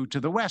they do to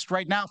the West.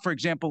 Right now, for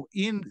example,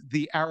 in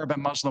the Arab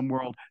and Muslim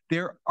world,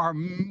 there are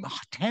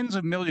tens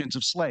of millions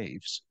of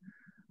slaves,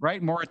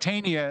 right?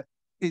 Mauritania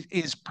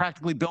is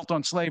practically built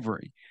on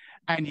slavery.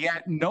 And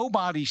yet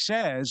nobody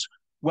says,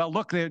 well,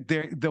 look,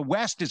 the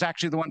West is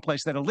actually the one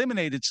place that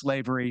eliminated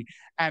slavery.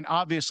 And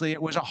obviously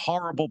it was a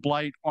horrible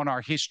blight on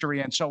our history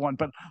and so on.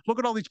 But look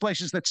at all these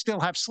places that still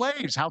have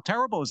slaves. How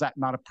terrible is that?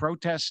 Not a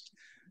protest,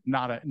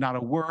 not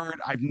a word.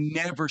 I've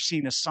never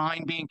seen a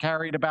sign being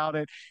carried about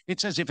it.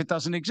 It's as if it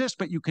doesn't exist,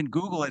 but you can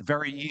Google it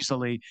very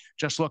easily.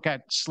 Just look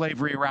at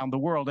slavery around the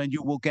world and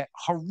you will get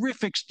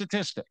horrific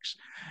statistics.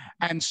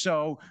 And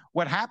so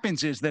what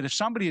happens is that if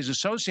somebody is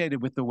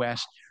associated with the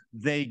West,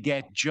 they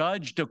get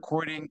judged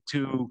according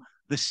to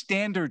the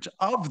standards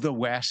of the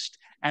West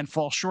and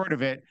fall short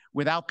of it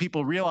without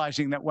people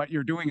realizing that what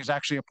you're doing is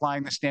actually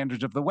applying the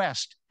standards of the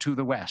West to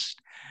the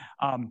West.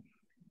 And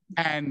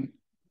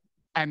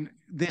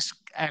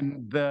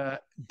the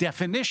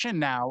definition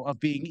now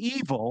of being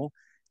evil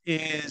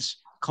is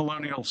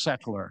colonial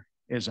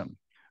secularism,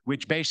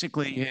 which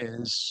basically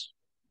is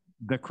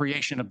the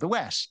creation of the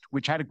West,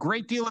 which had a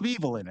great deal of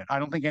evil in it. I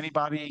don't think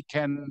anybody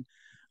can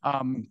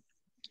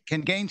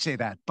gainsay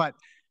that. But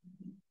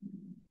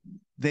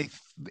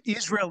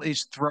Israel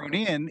is thrown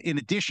in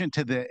addition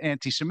to the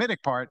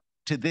anti-Semitic part,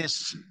 to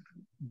this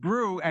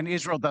brew, and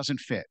Israel doesn't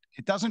fit.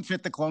 It doesn't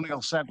fit the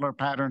colonial settler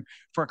pattern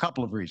for a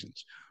couple of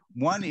reasons.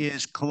 One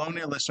is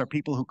colonialists are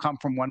people who come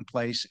from one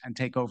place and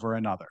take over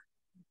another.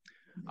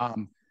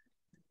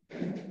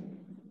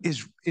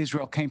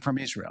 Israel came from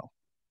Israel.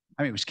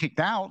 I mean, it was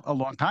kicked out a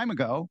long time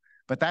ago,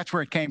 but that's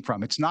where it came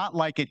from. It's not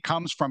like it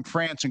comes from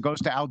France and goes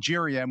to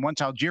Algeria, and once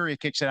Algeria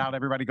kicks it out,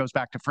 everybody goes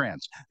back to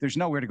France. There's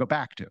nowhere to go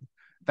back to.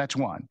 That's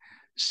one.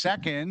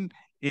 Second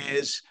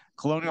is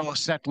colonialist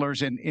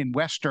settlers in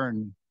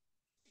Western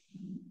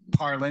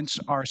parlance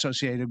are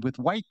associated with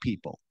white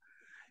people.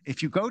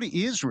 If you go to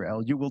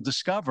Israel, you will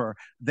discover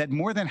that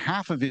more than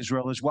half of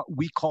Israel is what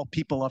we call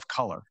people of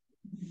color.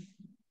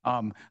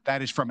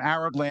 That is from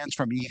Arab lands,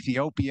 from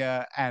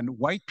Ethiopia, and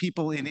white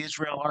people in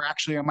Israel are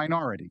actually a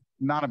minority,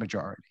 not a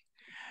majority.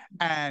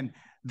 And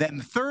then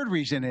the third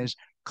reason is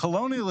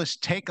colonialists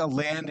take a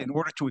land in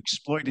order to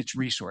exploit its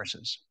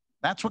resources.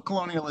 That's what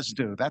colonialists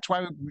do. That's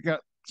why we got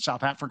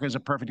South Africa is a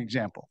perfect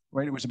example,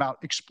 right? It was about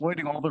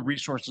exploiting all the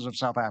resources of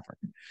South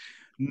Africa,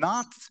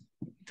 not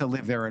to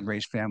live there and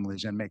raise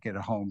families and make it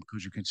a home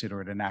because you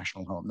consider it a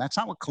national home. That's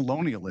not what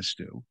colonialists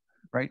do,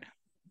 right?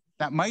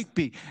 That might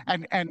be,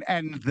 and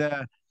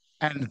the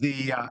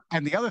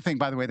other thing,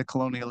 by the way, the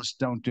colonialists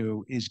don't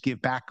do is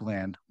give back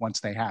land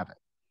once they have it.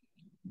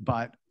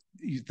 But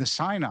the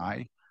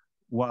Sinai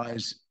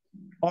was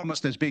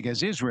almost as big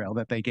as Israel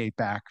that they gave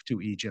back to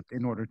Egypt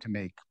in order to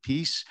make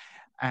peace.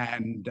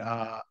 And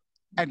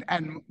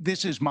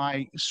this is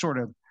my sort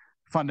of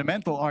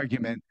fundamental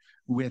argument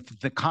with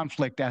the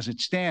conflict as it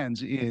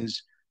stands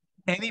is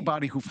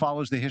anybody who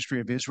follows the history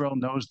of Israel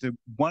knows that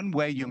one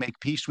way you make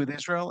peace with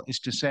Israel is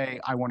to say,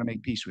 I want to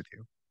make peace with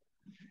you.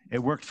 It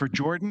worked for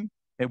Jordan.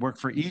 It worked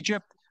for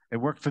Egypt. It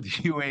worked for the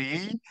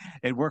UAE.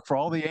 It worked for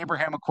all the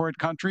Abraham Accord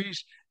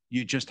countries.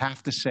 You just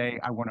have to say,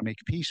 I want to make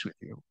peace with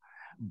you.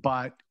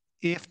 But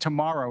if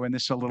tomorrow, and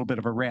this is a little bit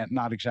of a rant,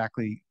 not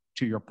exactly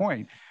to your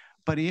point,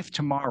 but if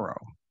tomorrow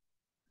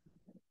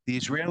the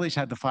Israelis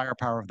had the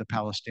firepower of the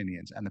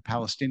Palestinians and the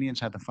Palestinians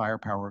had the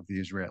firepower of the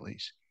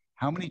Israelis,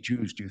 how many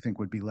Jews do you think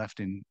would be left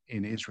in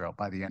Israel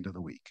by the end of the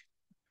week?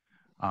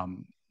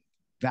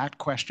 That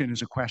question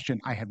is a question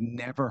I have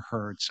never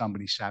heard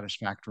somebody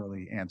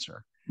satisfactorily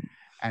answer.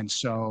 And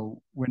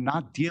so we're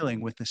not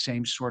dealing with the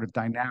same sort of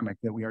dynamic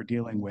that we are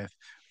dealing with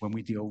when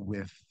we deal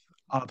with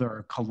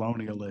other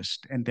colonialist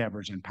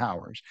endeavors and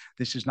powers.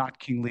 This is not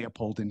King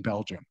Leopold in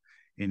Belgium,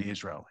 in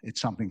Israel.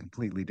 It's something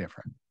completely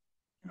different.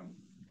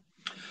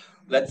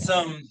 Let's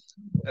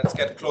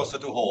get closer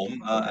to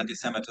home,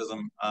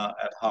 anti-Semitism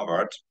at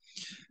Harvard.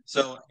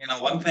 So,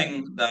 one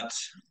thing that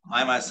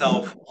I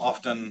myself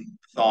often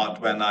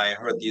thought when I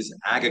heard these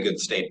aggregate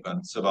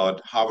statements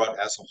about Harvard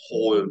as a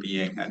whole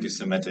being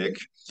anti-Semitic,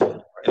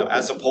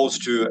 as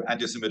opposed to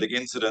anti-Semitic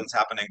incidents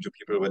happening to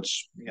people,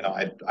 which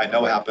I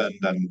know happened,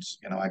 and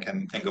I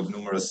can think of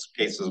numerous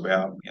cases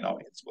where it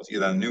was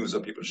either in the news or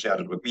people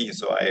shared it with me.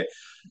 So I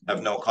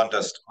have no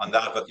contest on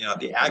that. But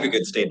the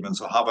aggregate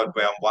statements of Harvard,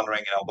 where I'm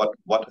wondering,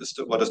 what is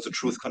the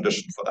truth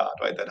condition for that,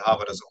 right? That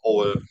Harvard as a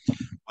whole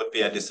would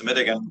be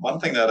anti-Semitic. And one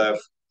thing that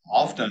I've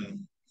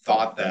often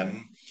thought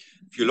then,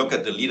 if you look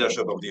at the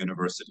leadership of the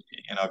university,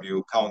 if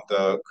you count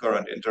the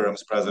current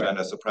interims president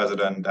as the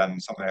president, then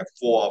something like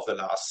 4 of the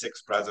last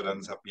 6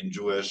 presidents have been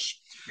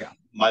Jewish. Yeah.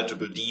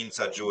 Multiple deans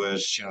are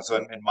Jewish. So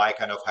in my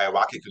kind of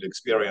hierarchical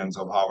experience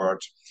of Harvard,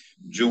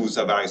 Jews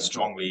are very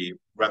strongly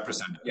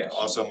represented. Yes.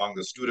 Also among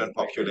the student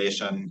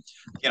population,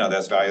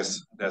 there's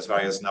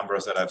various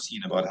numbers that I've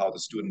seen about how the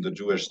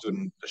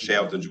share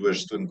of the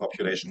Jewish student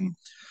population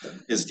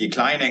is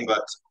declining,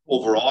 but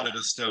overall it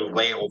is still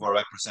way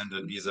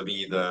overrepresented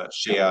vis-a-vis the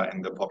share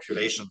in the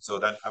population. So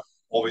then I've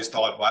always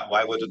thought,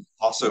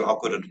 how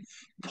could it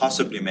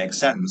possibly make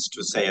sense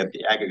to say at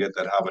the aggregate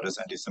that Harvard is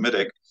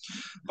anti-Semitic?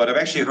 But I've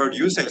actually heard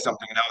you say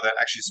something now that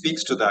actually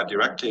speaks to that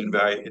directly in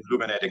very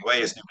illuminating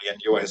ways, namely in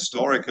your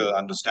historical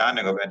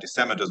understanding of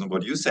anti-Semitism.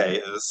 What you say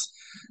is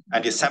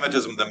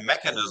anti-Semitism, the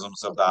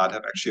mechanisms of that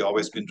have actually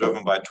always been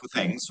driven by 2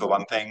 things. For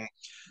one thing,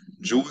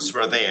 Jews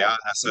were there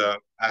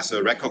as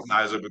a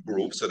recognizable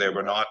group, so they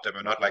were not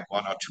like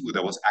 1 or 2.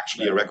 There was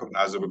actually a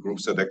recognizable group,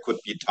 so they could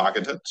be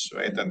targeted,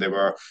 right? And they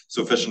were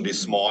sufficiently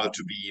small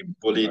to be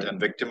bullied and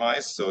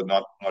victimized, so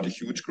not a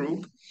huge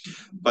group.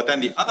 But then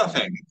the other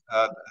thing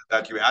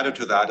that you added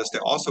to that is they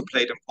also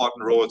played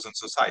important roles in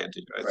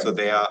society, right? So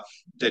their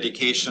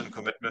dedication,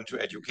 commitment to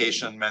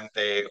education meant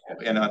their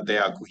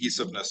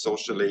cohesiveness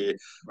socially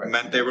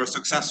meant they were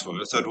successful.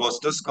 So it was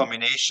this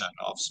combination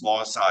of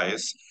small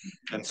size,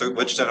 and so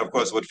which then of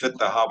course would fit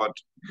the Harvard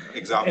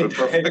example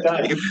perfectly.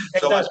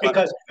 It does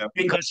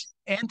because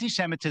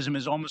anti-Semitism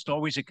is almost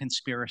always a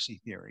conspiracy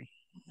theory,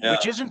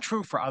 which isn't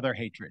true for other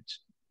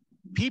hatreds.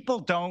 People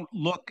don't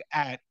look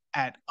at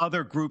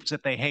other groups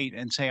that they hate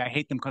and say, I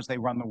hate them because they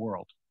run the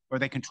world, or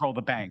they control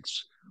the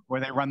banks, or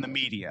they run the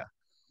media,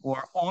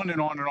 or on and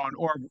on and on,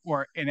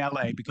 or in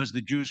LA because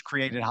the Jews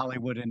created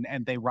Hollywood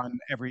and they run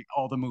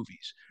all the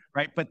movies,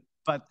 right? But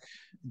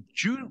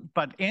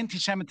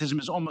anti-Semitism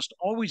is almost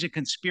always a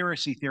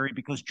conspiracy theory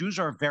because Jews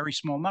are a very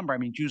small number. I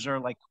mean, Jews are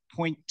like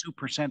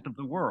 0.2% of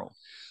the world,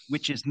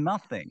 which is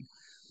nothing.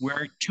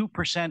 Where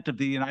 2% of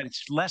the United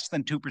States, less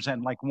than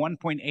 2%, like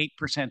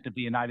 1.8% of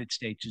the United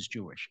States is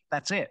Jewish.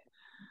 That's it.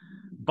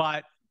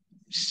 But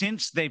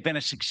since they've been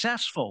a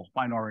successful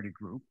minority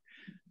group,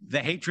 the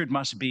hatred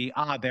must be,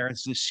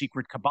 there's this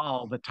secret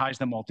cabal that ties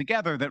them all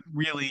together that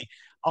really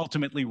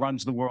ultimately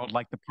runs the world,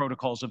 like the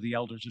protocols of the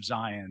Elders of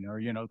Zion,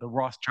 or, the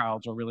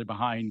Rothschilds are really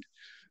behind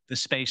the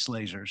space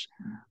lasers,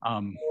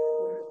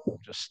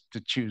 just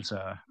to choose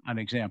an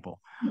example.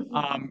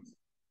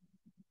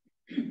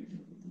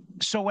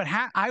 So I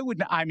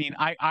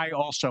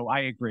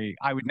agree.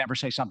 I would never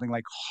say something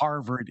like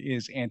Harvard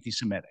is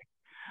anti-Semitic.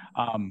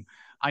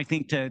 I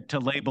think to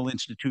label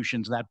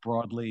institutions that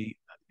broadly,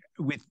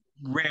 with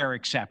rare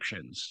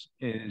exceptions,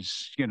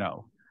 is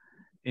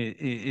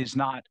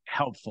not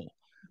helpful.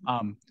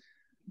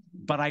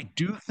 But I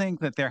do think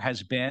that there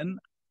has been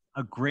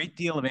a great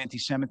deal of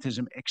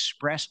anti-Semitism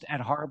expressed at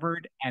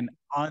Harvard and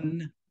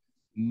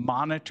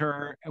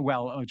unmonitored.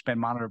 Well, it's been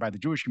monitored by the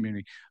Jewish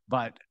community,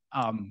 but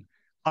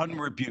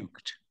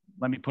unrebuked.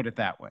 Let me put it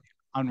that way,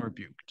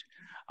 unrebuked.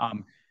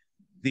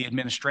 The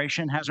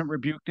administration hasn't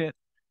rebuked it.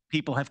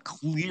 People have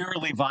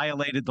clearly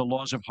violated the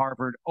laws of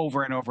Harvard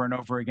over and over and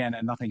over again,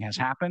 and nothing has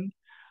happened.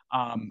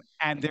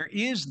 And there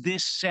is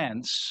this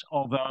sense,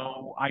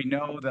 although I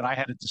know that I've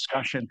had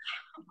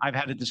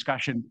a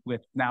discussion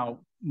with now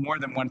more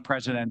than one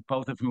president,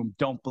 both of whom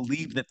don't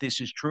believe that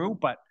this is true,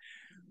 but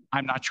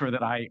I'm not sure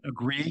that I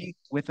agree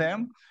with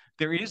them.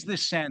 There is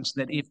this sense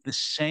that if the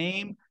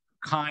same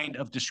kind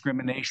of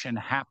discrimination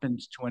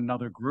happens to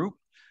another group,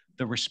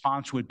 the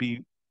response would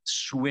be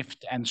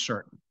swift and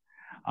certain.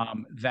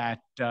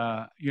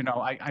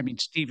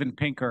 Steven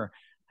Pinker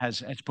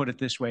has put it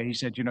this way. He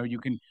said,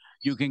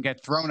 you can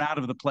get thrown out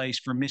of the place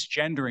for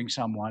misgendering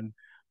someone,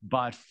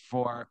 but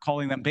for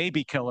calling them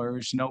baby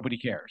killers, nobody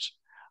cares.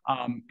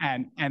 And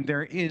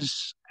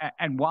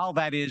while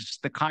that is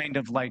the kind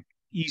of like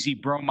easy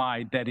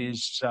bromide that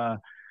is,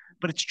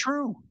 but it's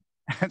true.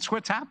 That's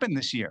what's happened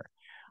this year.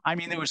 I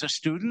mean, there was a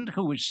student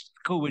who was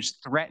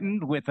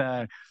threatened with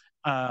a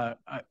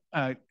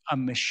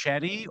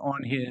machete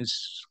on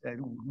his,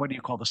 what do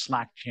you call the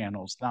Slack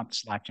channels? Not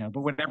Slack channel,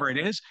 but whatever it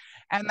is.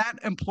 And that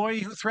employee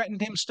who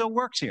threatened him still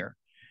works here.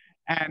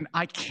 And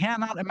I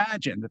cannot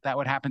imagine that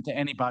would happen to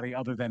anybody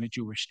other than a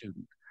Jewish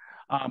student.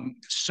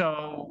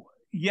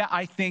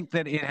 I think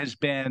that it has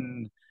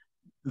been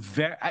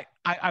very,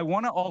 I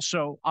want to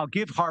also, I'll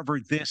give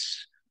Harvard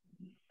this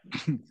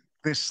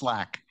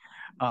slack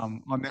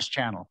on this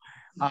channel.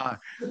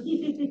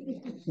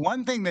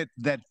 One thing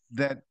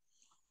that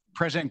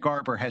President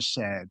Garber has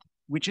said,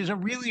 which is a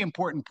really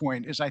important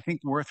point, is I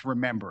think worth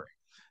remembering.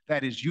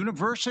 That is,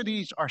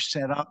 universities are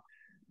set up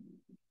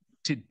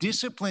to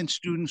discipline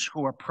students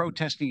who are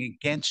protesting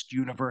against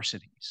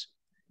universities.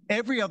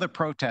 Every other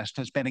protest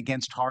has been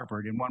against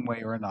Harvard in one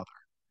way or another,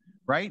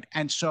 right?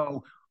 And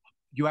so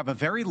you have a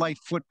very light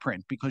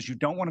footprint because you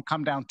don't want to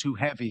come down too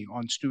heavy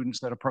on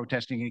students that are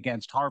protesting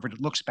against Harvard.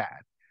 It looks bad.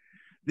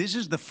 This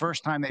is the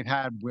first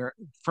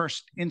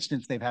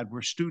instance they've had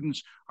where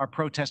students are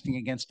protesting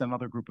against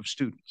another group of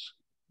students.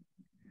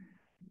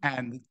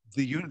 And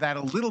that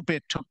a little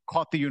bit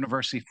caught the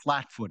university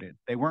flat-footed.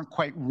 They weren't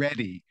quite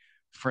ready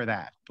for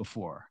that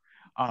before.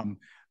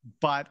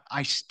 But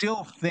I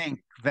still think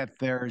that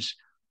there's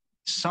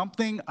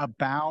something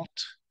about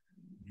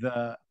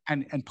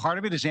and part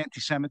of it is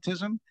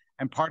anti-Semitism,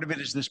 and part of it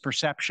is this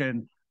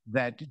perception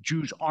that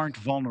Jews aren't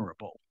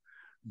vulnerable.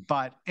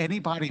 But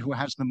anybody who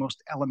has the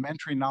most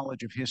elementary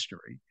knowledge of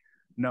history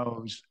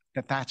knows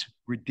that that's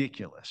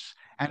ridiculous.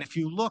 And if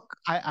you look,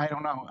 I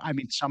don't know, I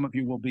mean, some of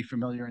you will be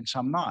familiar and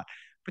some not,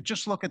 but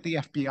just look at the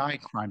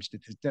FBI crime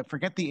statistics.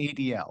 Forget the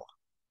ADL.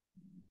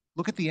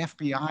 Look at the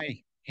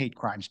FBI hate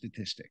crime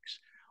statistics.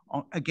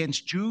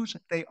 Against Jews,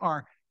 they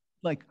are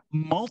like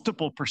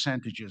multiple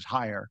percentages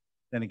higher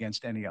than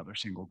against any other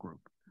single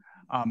group.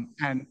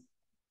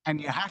 And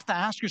you have to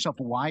ask yourself,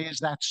 why is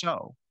that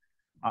so?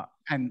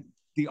 And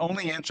the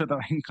only answer that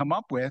I can come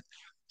up with,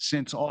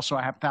 since also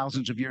I have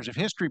thousands of years of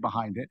history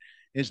behind it,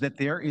 is that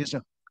there is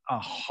a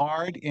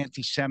hard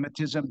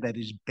anti-Semitism that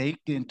is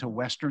baked into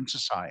Western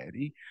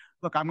society.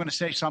 Look, I'm going to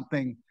say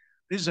something,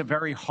 this is a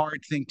very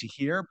hard thing to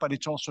hear, but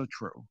it's also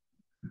true.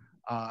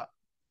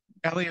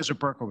 Eliezer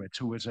Berkowitz,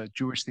 who was a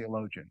Jewish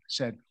theologian,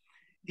 said,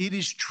 it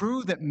is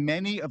true that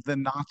many of the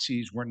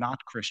Nazis were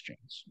not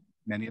Christians.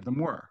 Many of them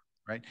were,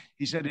 right?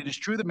 He said, it is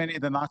true that many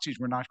of the Nazis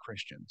were not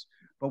Christians.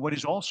 But what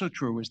is also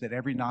true is that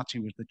every Nazi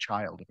was the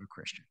child of a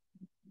Christian.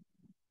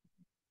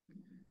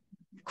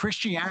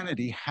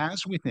 Christianity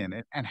has within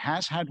it, and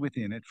has had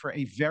within it for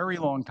a very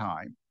long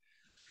time,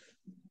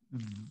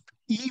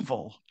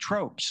 evil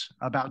tropes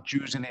about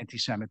Jews and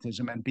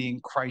anti-Semitism and being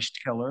Christ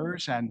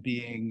killers and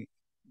being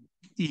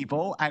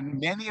evil. And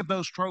many of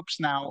those tropes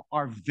now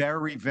are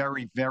very,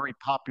 very, very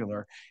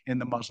popular in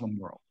the Muslim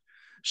world.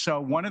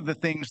 So one of the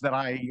things that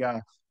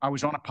I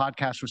was on a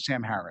podcast with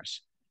Sam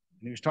Harris,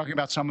 and he was talking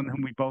about someone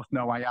whom we both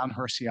know, Ayaan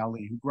Hirsi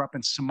Ali, who grew up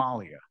in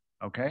Somalia,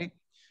 okay?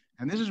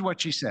 And this is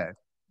what she said.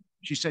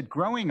 She said,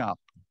 growing up,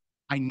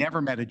 I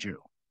never met a Jew.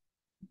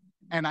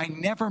 And I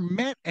never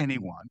met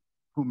anyone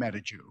who met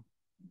a Jew,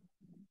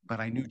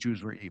 but I knew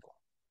Jews were evil.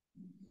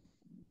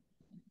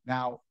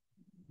 Now,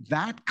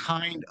 that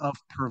kind of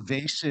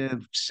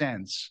pervasive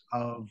sense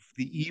of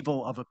the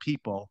evil of a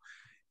people,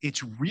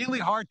 it's really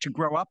hard to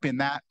grow up in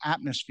that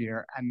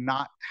atmosphere and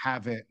not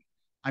have it.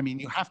 I mean,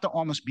 you have to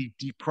almost be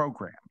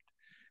deprogrammed.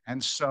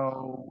 And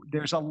so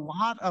there's a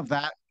lot of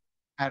that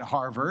at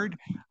Harvard,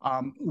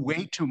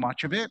 way too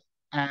much of it.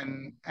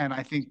 And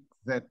I think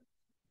that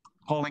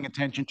calling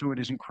attention to it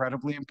is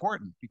incredibly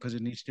important because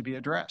it needs to be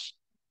addressed.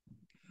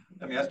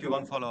 Let me ask you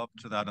one follow-up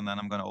to that, and then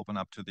I'm going to open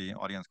up to the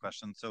audience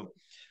questions. So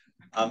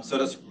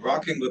just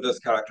working with this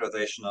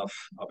characterization of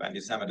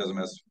anti-Semitism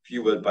is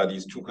fueled by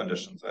these two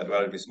conditions, right?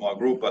 Relatively small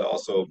group, but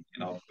also,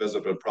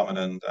 visible,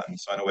 prominent, and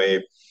so in a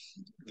way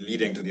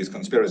leading to these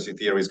conspiracy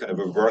theories, kind of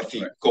a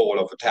worthy goal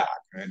of attack,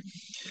 right?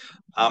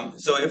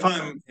 So if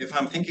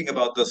I'm thinking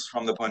about this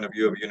from the point of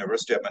view of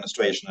university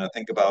administration, I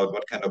think about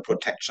what kind of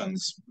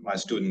protections my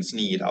students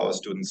need, our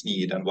students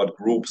need, and what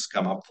groups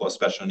come up for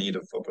special need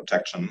for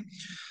protection.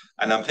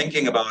 And I'm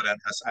thinking about it,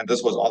 and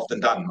this was often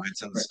done, right?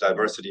 Since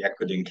diversity,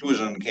 equity,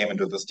 inclusion came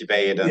into this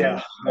debate,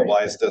 and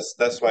why is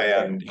this way,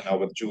 and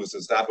with Jews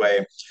is that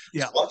way.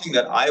 Yeah. So one thing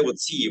that I would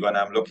see when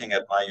I'm looking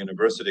at my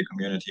university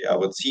community, I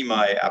would see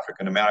my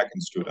African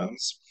American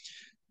students,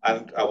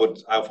 and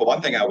for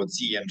one thing, I would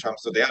see in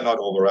terms of they are not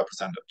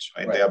overrepresented,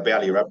 right? They are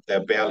barely, at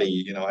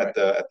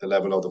the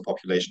level of the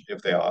population,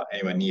 if they are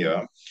anywhere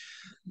near.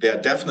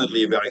 They're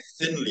definitely very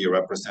thinly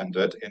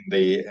represented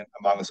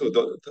among. So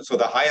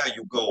the higher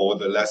you go,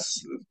 the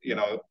less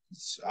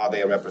are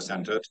they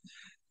represented.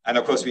 And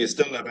of course, we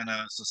still live in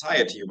a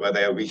society where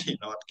they are really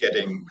not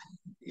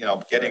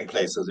getting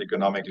places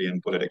economically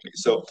and politically.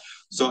 So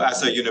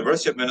as a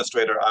university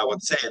administrator, I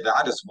would say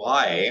that is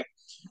why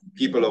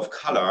people of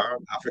color,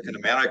 African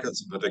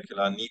Americans in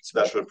particular, need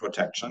special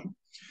protection.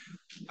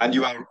 And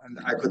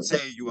I could say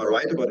you are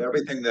right about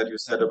everything that you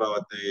said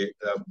about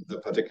the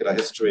particular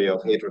history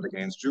of hatred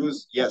against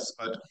Jews. Yes,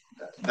 but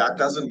that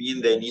doesn't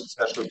mean they need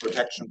special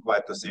protection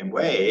quite the same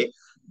way,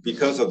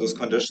 because of this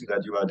condition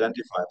that you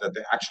identified, that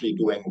they're actually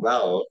doing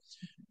well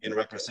in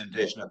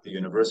representation at the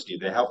university.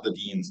 They have the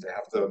deans, they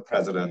have the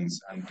presidents,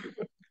 and you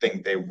would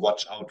think they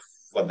watch out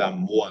for them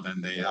more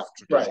than they have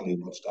traditionally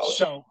watched out.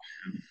 So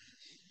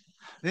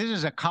this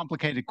is a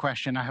complicated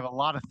question. I have a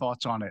lot of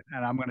thoughts on it,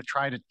 and I'm going to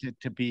try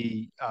to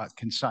be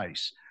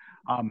concise.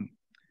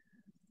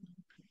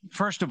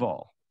 First of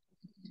all,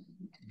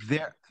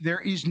 there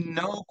is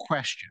no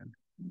question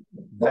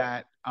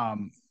that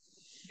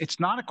it's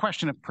not a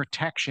question of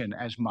protection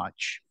as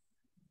much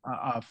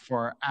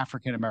for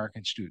African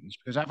American students,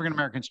 because African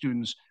American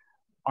students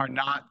are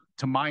not,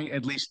 to my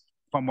at least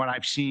from what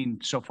I've seen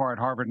so far at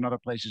Harvard and other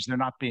places, they're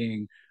not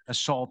being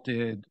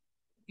assaulted,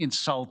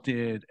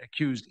 insulted,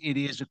 accused. It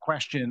is a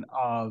question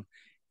of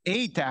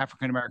aid to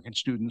African-American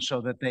students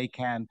so that they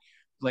can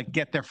like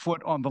get their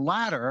foot on the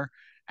ladder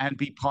and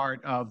be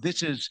part of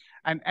this is,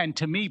 and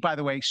to me, by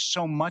the way,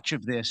 so much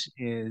of this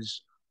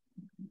is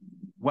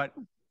what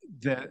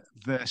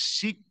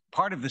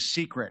part of the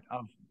secret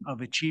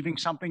of achieving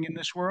something in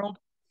this world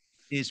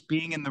is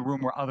being in the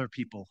room where other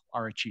people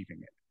are achieving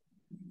it.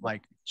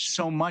 Like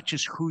so much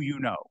is who you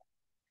know.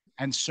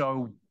 And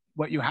so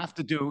what you have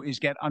to do is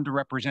get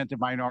underrepresented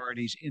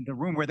minorities in the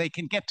room where they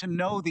can get to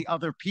know the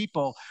other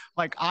people.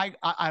 Like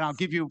I'll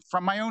give you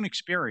from my own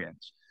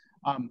experience.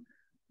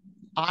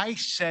 I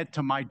said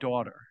to my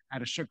daughter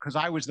because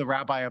I was the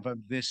rabbi of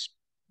this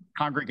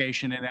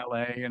congregation in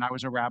LA and I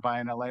was a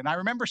rabbi in LA. And I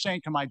remember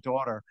saying to my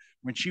daughter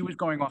when she was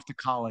going off to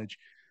college,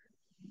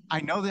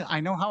 I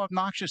know how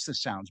obnoxious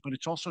this sounds, but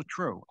it's also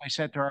true. I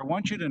said to her, I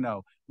want you to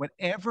know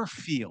whatever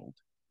field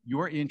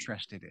you're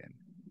interested in,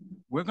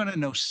 we're going to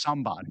know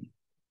somebody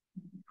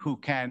who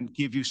can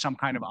give you some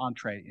kind of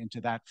entree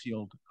into that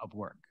field of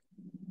work.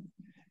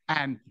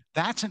 And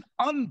that's an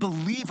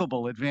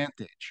unbelievable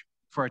advantage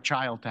for a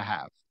child to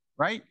have,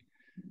 right?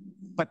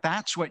 But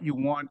that's what you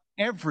want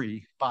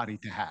everybody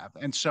to have.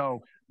 And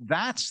so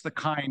that's the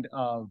kind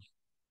of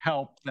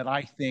help that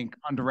I think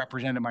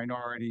underrepresented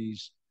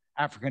minorities,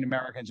 African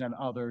Americans and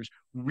others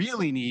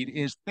really need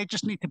is they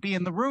just need to be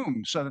in the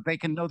room so that they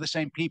can know the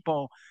same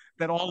people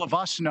that all of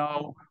us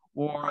know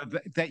or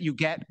that you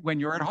get when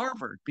you're at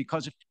Harvard.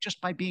 Because if just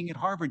by being at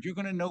Harvard, you're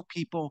going to know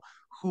people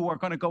who are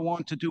going to go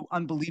on to do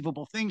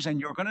unbelievable things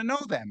and you're going to know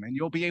them and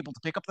you'll be able to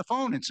pick up the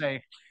phone and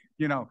say,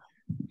 you know,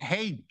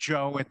 hey,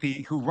 Joe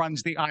who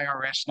runs the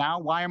IRS now,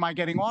 why am I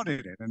getting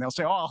audited? And they'll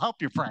say, oh, I'll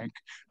help you, Frank.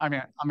 I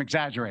mean, I'm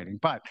exaggerating,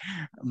 but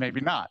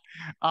maybe not.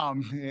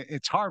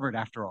 It's Harvard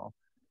after all.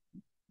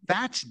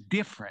 That's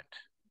different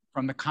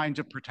from the kinds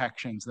of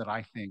protections that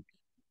I think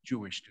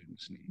Jewish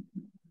students need.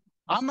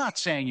 I'm not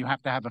saying you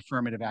have to have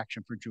affirmative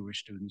action for Jewish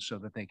students so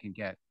that they can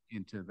get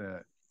into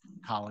the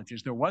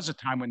colleges. There was a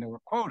time when there were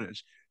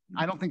quotas.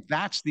 I don't think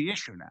that's the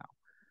issue now.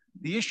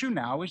 The issue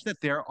now is that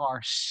there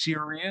are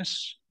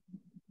serious,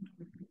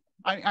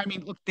 I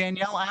mean, look,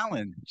 Danielle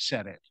Allen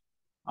said it.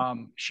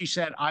 She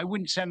said, I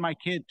wouldn't send my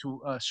kid to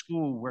a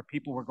school where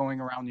people were going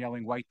around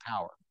yelling white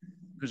power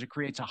because it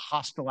creates a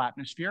hostile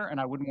atmosphere. And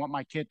I wouldn't want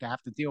my kid to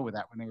have to deal with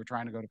that when they were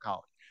trying to go to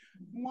college.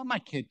 I want my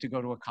kid to go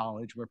to a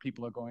college where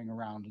people are going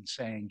around and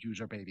saying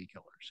Jews are baby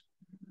killers.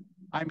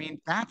 I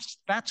mean, that's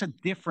a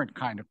different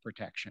kind of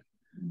protection.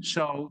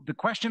 So the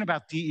question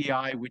about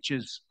DEI, which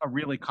is a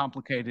really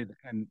complicated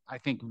and I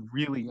think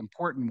really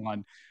important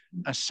one,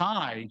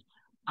 aside,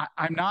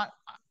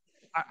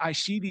 I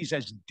see these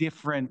as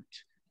different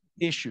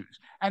issues.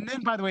 And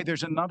then, by the way,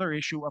 there's another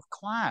issue of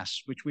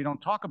class, which we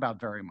don't talk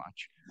about very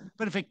much.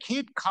 But if the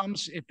kid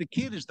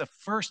is the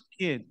first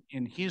kid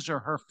in his or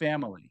her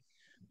family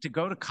to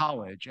go to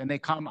college and they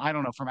come, I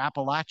don't know, from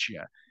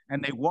Appalachia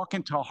and they walk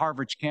into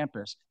Harvard's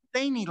campus,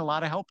 they need a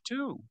lot of help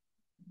too.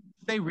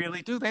 They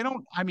really do. They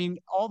don't, I mean,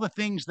 all the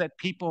things that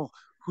people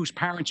whose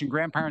parents and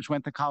grandparents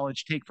went to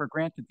college take for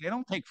granted, they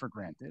don't take for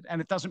granted. And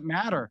it doesn't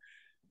matter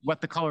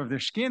what the color of their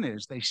skin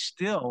is,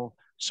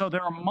 so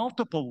there are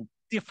multiple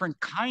different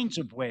kinds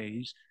of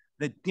ways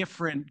that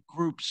different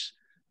groups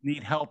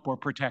need help or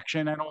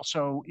protection and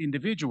also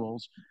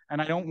individuals.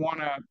 And I don't want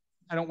to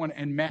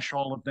enmesh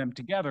all of them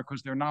together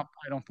because I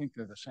don't think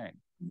they're the same.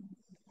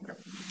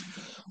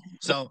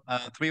 So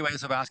 3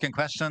 ways of asking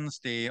questions.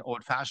 The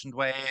old-fashioned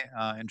way,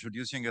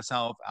 introducing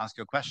yourself, ask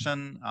your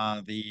question.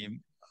 The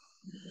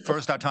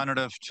first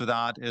alternative to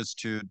that is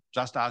to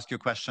just ask your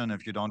question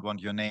if you don't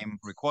want your name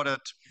recorded.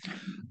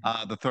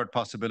 The third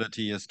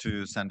possibility is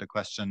to send a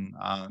question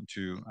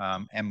to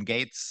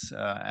mgates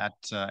at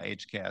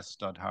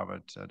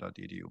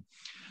hks.harvard.edu.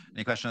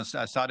 Any questions?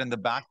 I start in the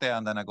back there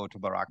and then I go to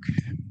Barak.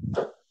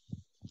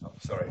 Oh,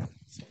 sorry.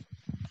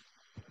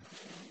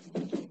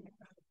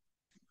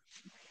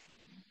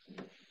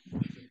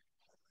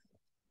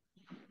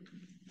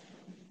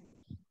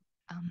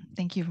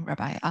 Thank you,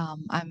 Rabbi.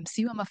 I'm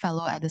Sue. I'm a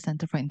fellow at the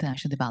Center for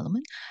International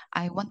Development.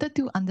 I wanted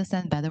to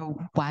understand better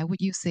why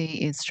would you say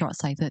it's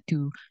short-sighted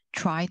to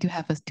try to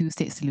have a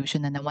two-state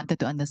solution, and I wanted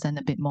to understand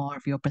a bit more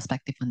of your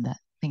perspective on that.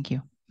 Thank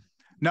you.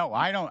 No,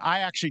 I don't. I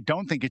actually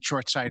don't think it's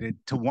short-sighted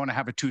to want to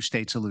have a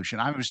two-state solution.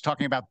 I was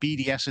talking about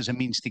BDS as a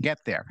means to get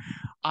there.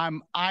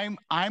 I'm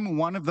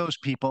one of those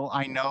people.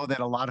 I know that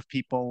a lot of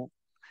people.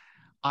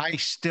 I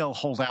still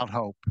hold out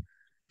hope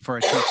for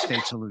a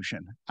two-state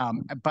solution,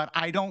 but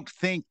I don't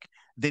think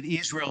that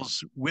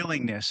Israel's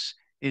willingness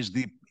is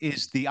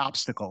the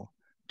obstacle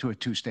to a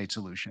two-state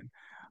solution.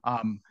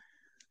 I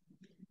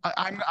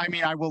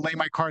mean, I will lay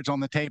my cards on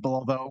the table,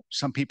 although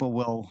some people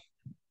will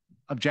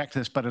object to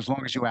this, but as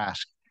long as you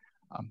ask.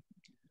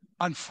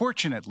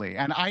 Unfortunately,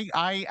 and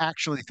I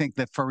actually think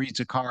that Fareed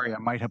Zakaria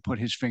might have put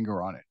his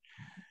finger on it,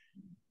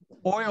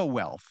 oil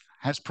wealth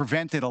has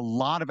prevented a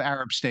lot of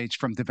Arab states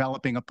from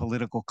developing a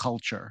political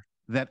culture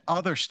that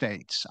other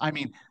states, I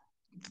mean,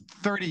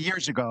 30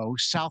 years ago,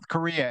 South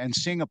Korea and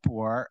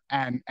Singapore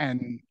and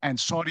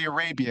Saudi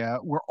Arabia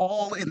were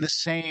all in the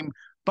same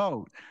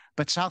boat.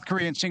 But South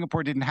Korea and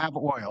Singapore didn't have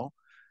oil.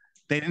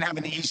 They didn't have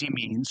an easy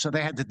means, so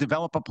they had to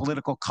develop a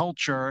political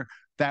culture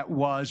that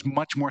was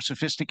much more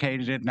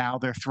sophisticated, and now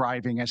they're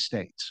thriving as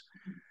states.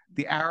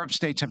 The Arab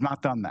states have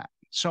not done that.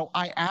 So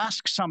I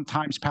ask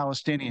sometimes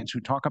Palestinians who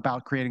talk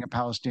about creating a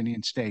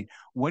Palestinian state,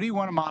 what do you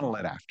want to model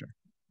it after?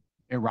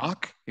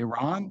 Iraq,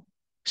 Iran,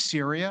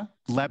 Syria,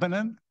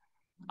 Lebanon?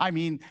 I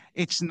mean,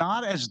 it's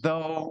not as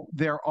though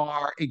there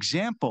are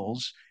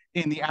examples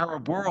in the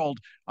Arab world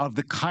of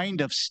the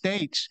kind of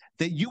states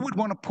that you would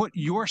want to put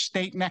your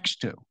state next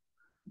to,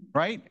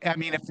 right? I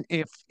mean,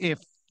 if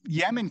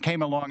Yemen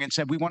came along and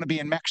said, we want to be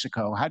in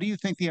Mexico, how do you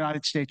think the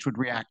United States would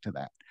react to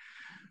that?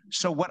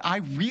 So what I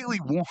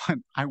really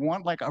want, I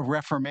want like a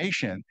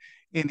reformation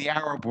in the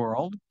Arab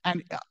world.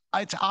 And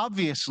it's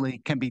obviously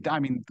can be, I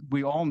mean,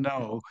 we all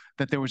know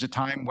that there was a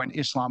time when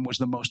Islam was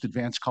the most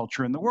advanced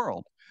culture in the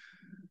world.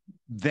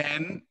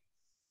 Then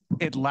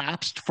it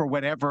lapsed for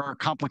whatever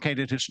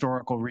complicated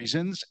historical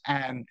reasons.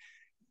 And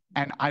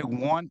I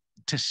want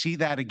to see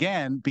that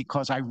again,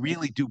 because I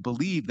really do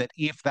believe that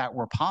if that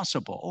were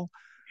possible,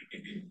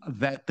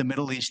 that the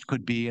Middle East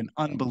could be an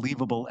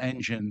unbelievable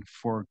engine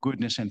for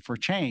goodness and for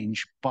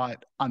change.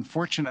 But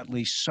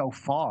unfortunately, so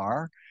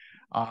far,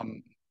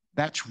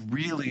 that's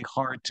really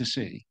hard to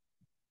see.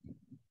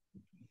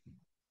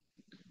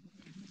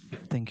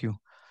 Thank you.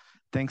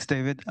 Thanks,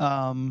 David. So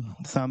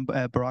I'm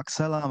Barak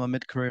Sela. I'm a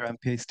mid-career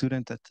MPA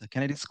student at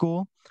Kennedy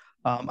School.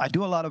 I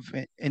do a lot of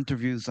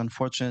interviews,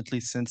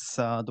 unfortunately, since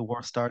the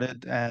war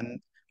started,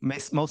 and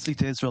mostly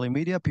to Israeli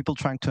media, people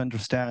trying to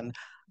understand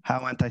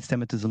how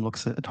anti-Semitism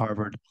looks at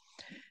Harvard.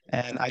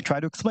 And I try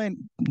to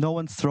explain, no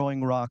one's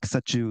throwing rocks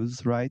at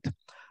Jews, right?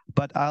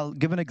 But I'll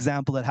give an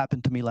example that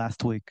happened to me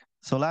last week.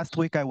 So last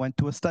week, I went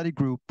to a study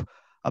group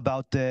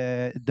about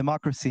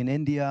democracy in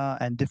India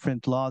and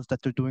different laws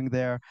that they're doing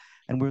there.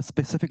 And we're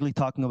specifically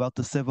talking about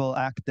the civil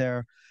act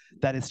there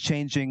that is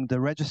changing the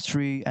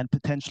registry and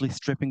potentially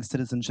stripping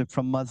citizenship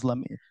from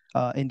Muslim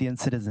Indian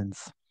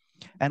citizens.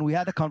 And we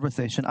had a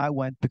conversation. I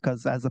went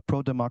because as a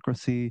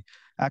pro-democracy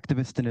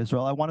activist in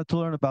Israel, I wanted to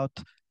learn about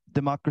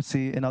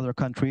democracy in other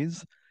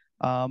countries.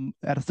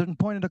 At a certain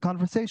point in the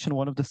conversation,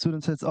 one of the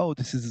students says, oh,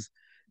 this is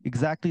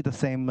exactly the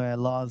same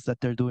laws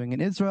that they're doing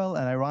in Israel,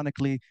 and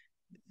ironically,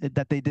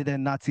 that they did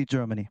in Nazi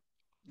Germany.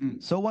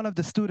 So one of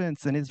the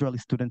students, an Israeli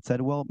student,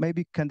 said, well,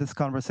 maybe can this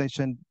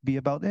conversation be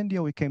about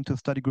India? We came to a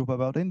study group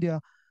about India,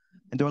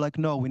 and they were like,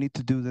 no, we need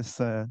to do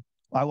this. I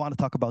want to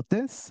talk about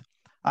this.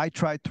 I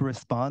tried to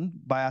respond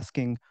by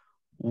asking,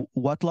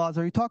 what laws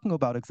are you talking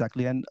about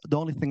exactly? And the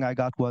only thing I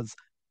got was,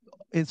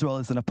 Israel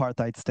is an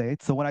apartheid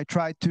state. So when I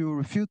tried to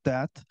refute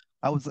that,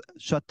 I was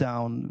shut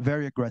down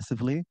very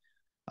aggressively.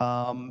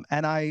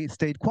 And I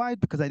stayed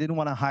quiet because I didn't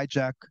want to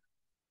hijack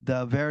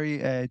the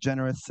very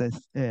generous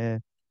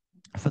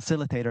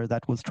facilitator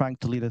that was trying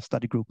to lead a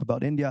study group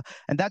about India.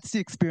 And that's the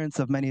experience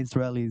of many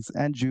Israelis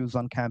and Jews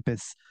on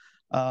campus.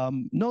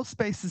 No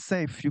space is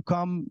safe. You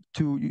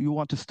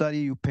want to study,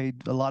 you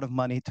paid a lot of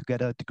money to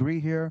get a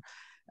degree here,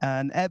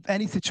 and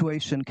any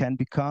situation can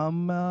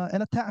become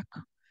an attack.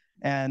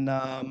 And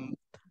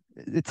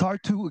it's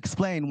hard to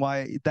explain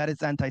why that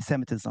is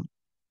anti-Semitism,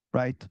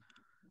 right?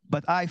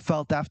 But I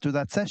felt after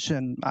that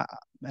session,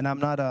 and I'm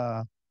not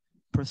a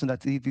person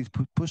that's easy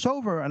to push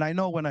over, and I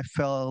know when I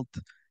felt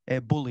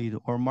bullied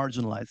or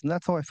marginalized, and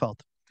that's how I felt.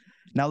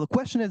 Now the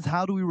question is,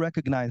 how do we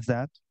recognize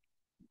that?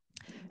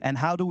 And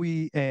how do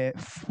we,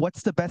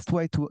 what's the best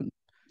way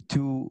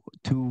to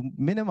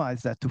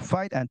minimize that, to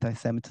fight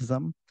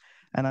anti-Semitism?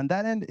 And on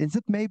that end, is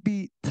it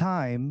maybe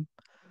time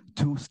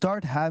to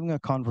start having a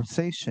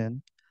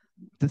conversation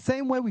the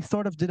same way we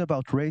sort of did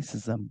about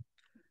racism,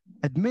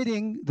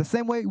 admitting the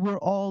same way we're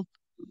all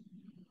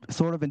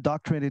sort of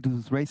indoctrinated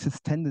with racist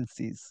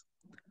tendencies,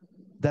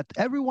 that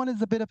everyone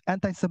is a bit of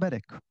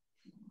anti-Semitic.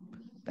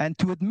 And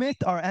to admit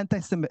our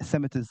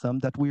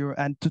anti-Semitism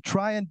and to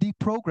try and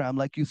deprogram,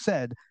 like you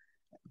said,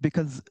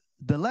 because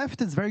the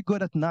left is very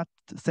good at not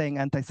saying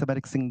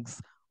anti-Semitic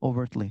things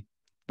overtly,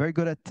 very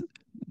good at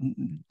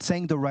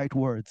saying the right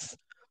words.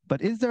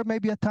 But is there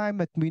maybe a time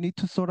that we need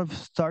to sort of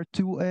start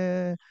to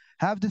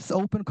have this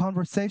open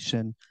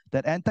conversation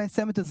that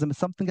anti-Semitism is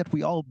something that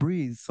we all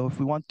breathe? So if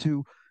we want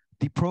to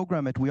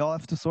deprogram it, we all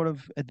have to sort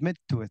of admit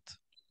to it.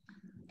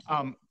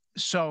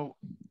 So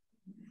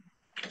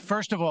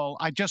first of all,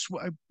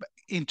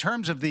 in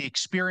terms of the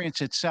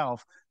experience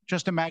itself,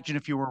 just imagine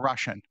if you were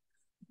Russian.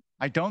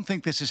 I don't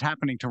think this is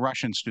happening to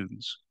Russian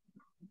students.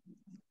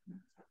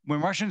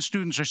 When Russian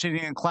students are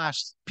sitting in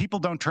class, people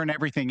don't turn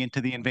everything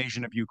into the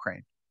invasion of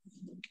Ukraine,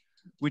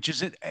 which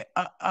is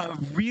a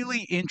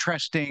really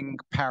interesting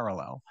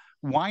parallel.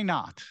 Why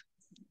not?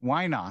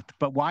 Why not?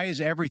 But why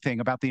is everything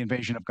about the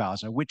invasion of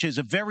Gaza, which is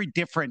a very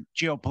different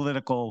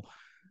geopolitical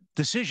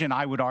decision,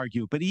 I would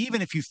argue. But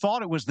even if you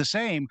thought it was the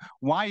same,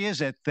 why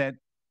is it that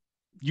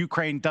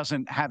Ukraine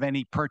doesn't have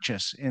any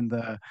purchase in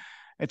the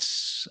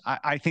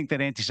I think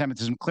that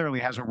anti-Semitism clearly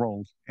has a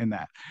role in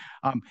that.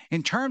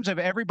 In terms of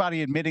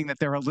everybody admitting that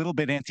they're a little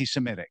bit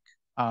anti-Semitic,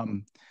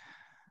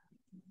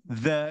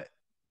 the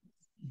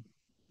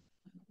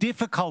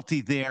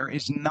difficulty there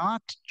is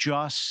not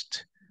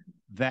just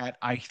that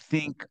I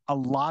think a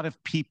lot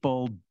of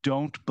people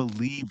don't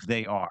believe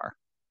they are.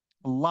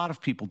 A lot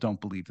of people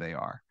don't believe they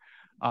are.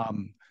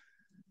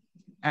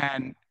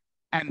 And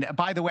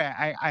by the way,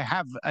 I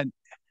have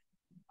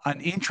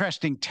an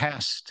interesting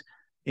test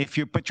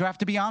but you have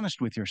to be honest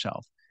with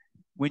yourself.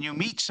 When you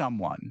meet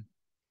someone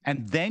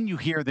and then you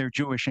hear they're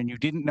Jewish and you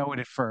didn't know it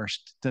at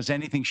first, does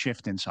anything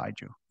shift inside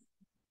you?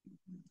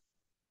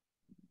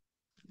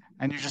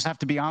 And you just have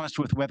to be honest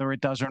with whether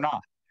it does or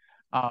not.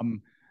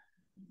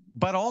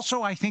 But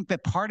also, I think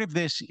that part of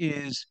this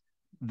is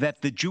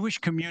that the Jewish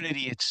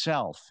community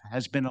itself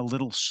has been a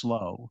little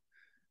slow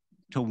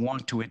to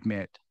want to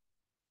admit,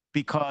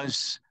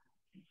 because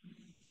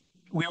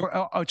we were,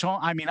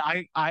 I mean,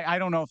 I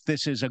don't know if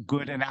this is a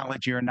good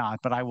analogy or not,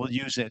 but I will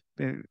use it.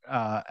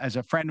 As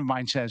a friend of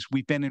mine says,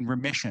 we've been in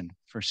remission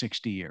for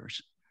 60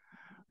 years.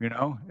 You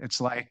know,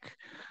 it's like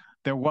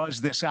there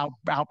was this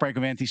outbreak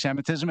of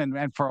anti-Semitism,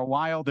 and for a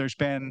while there's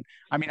been,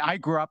 I mean, I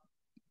grew up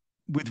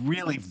with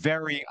really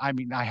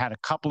I had a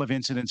couple of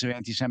incidents of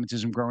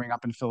anti-Semitism growing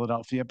up in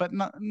Philadelphia, but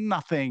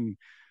nothing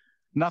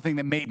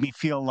that made me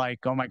feel like,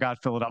 oh my God,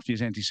 Philadelphia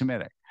is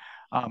anti-Semitic.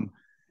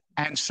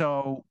 And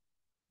so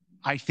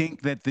I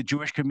think that the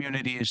Jewish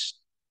community is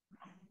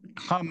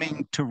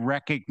coming to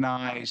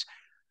recognize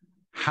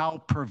how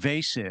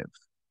pervasive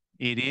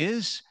it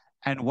is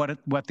and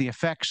what the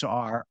effects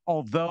are.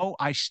 Although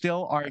I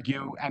still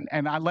argue,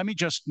 and let me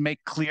just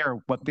make clear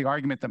what the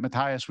argument that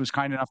Matthias was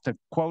kind enough to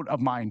quote of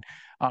mine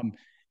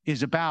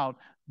is about.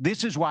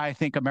 This is why I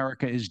think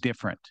America is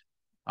different,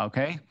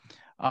 okay?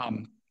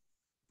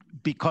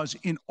 Because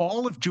in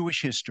all of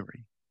Jewish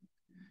history,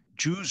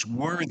 Jews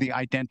were the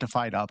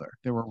identified other.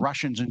 There were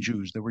Russians and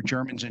Jews, there were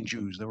Germans and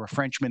Jews, there were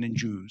Frenchmen and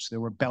Jews,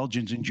 there were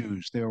Belgians and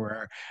Jews, there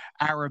were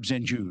Arabs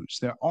and Jews,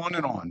 there on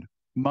and on,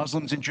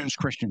 Muslims and Jews,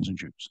 Christians and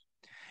Jews.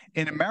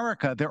 In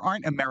America, there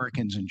aren't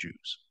Americans and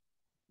Jews.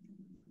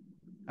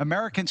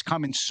 Americans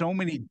come in so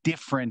many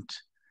different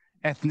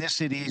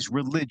ethnicities,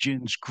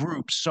 religions,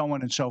 groups, so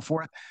on and so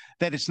forth,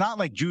 that it's not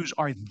like Jews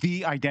are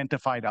the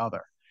identified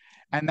other.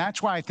 And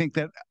that's why I think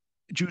that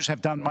Jews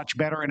have done much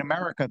better in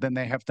America than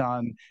they have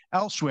done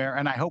elsewhere,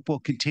 and I hope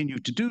will continue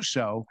to do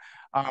so.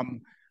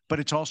 But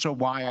it's also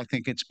why I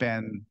think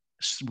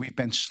we've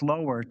been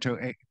slower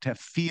to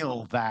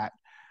feel that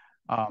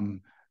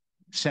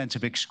sense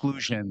of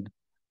exclusion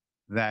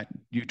that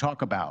you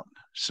talk about.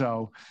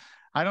 So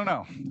I don't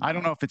know. I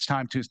don't know if it's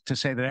time to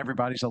say that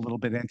everybody's a little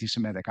bit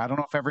anti-Semitic. I don't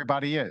know if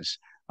everybody is.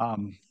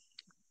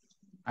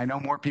 I know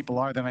more people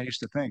are than I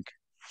used to think.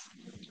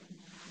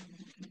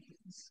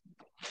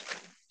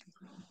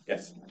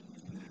 Yes.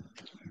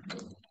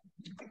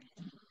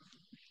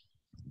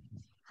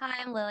 Hi,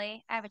 I'm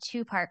Lily. I have a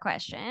two-part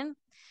question.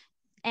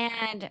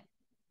 And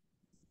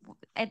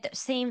at the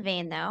same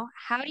vein, though,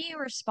 how do you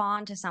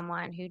respond to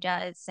someone who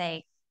does,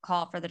 say,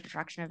 call for the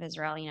destruction of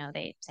Israel? You know,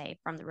 they say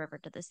from the river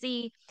to the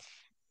sea,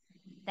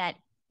 that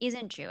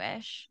isn't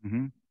Jewish,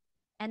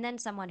 and then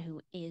someone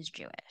who is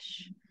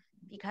Jewish?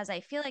 Because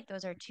I feel like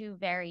those are two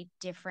very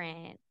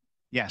different.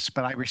 Yes,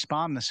 but I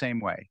respond the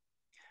same way.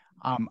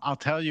 I'll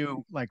tell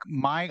you, like,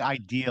 my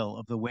ideal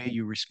of the way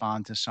you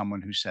respond to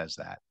someone who says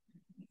that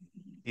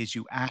is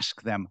you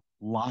ask them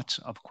lots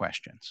of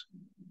questions.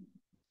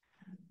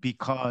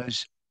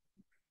 Because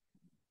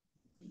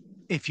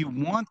if you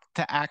want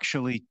to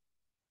actually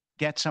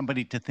get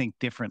somebody to think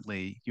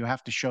differently, you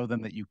have to show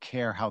them that you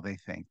care how they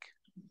think.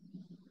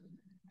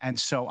 And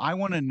so I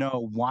want to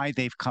know why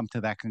they've come to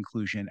that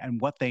conclusion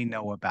and what they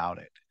know about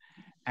it.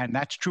 And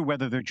that's true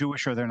whether they're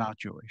Jewish or they're not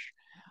Jewish.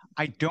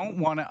 I don't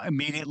want to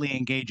immediately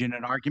engage in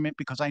an argument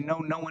because I know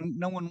no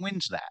one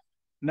wins that.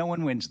 No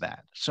one wins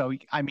that. So,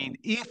 I mean,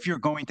 if you're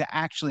going to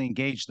actually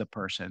engage the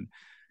person,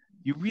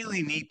 you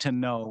really need to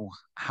know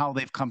how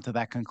they've come to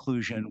that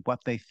conclusion,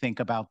 what they think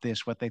about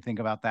this, what they think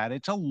about that.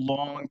 It's a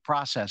long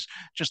process.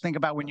 Just think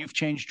about when you've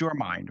changed your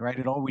mind, right?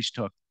 It always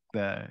took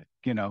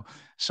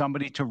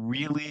somebody to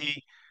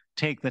really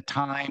take the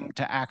time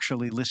to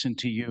actually listen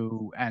to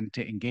you and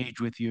to engage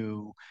with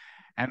you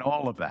and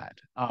all of that.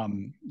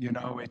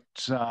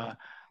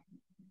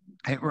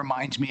 It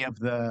reminds me of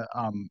the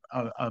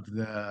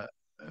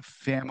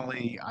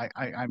family.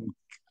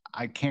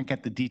 I can't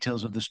get the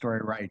details of the story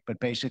right, but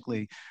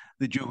basically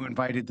the Jew who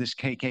invited this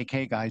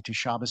KKK guy to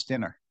Shabbos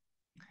dinner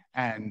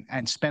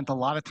and spent a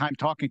lot of time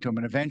talking to him.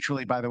 And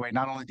eventually, by the way,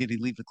 not only did he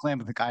leave the Klan,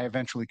 but the guy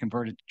eventually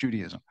converted to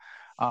Judaism.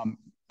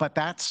 But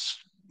that's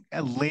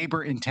a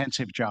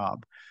labor-intensive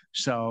job.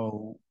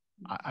 So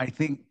I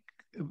think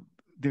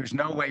there is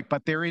no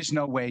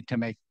way to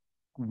make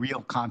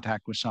real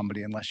contact with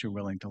somebody unless you're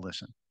willing to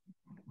listen.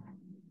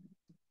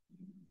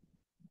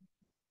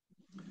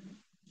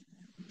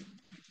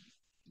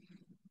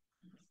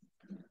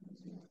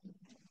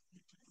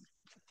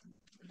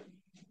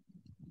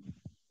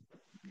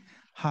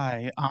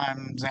 Hi,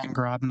 I'm Zane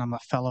Grodin. I'm a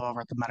fellow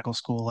over at the medical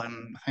school,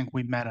 and I think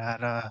we met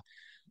at a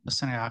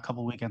synagogue a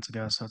couple weekends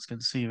ago, so it's good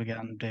to see you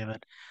again,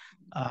 David.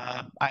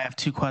 I have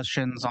two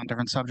questions on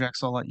different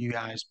subjects. I'll let you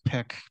guys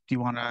pick. Do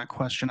you want a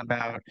question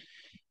about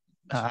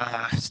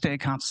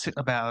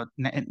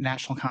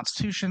national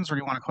constitutions, or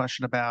do you want a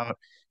question about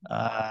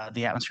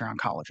the atmosphere on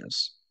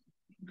colleges?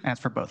 And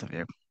it's for both of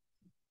you.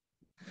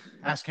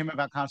 Ask him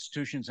about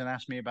constitutions and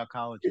ask me about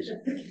colleges.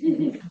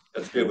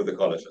 Let's deal with the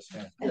colleges.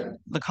 Yeah.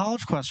 The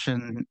college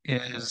question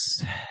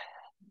is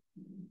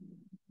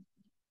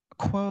a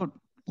quote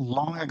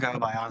long ago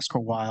by Oscar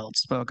Wilde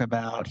spoke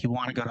about he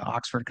wanted to go to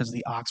Oxford because of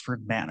the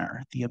Oxford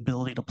manner, the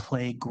ability to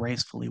play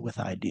gracefully with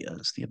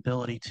ideas, the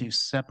ability to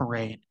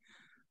separate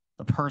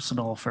the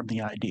personal from the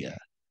idea,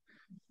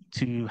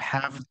 to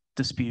have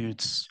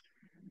disputes,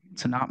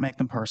 to not make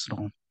them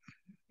personal,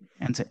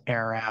 and to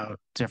air out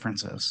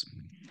differences.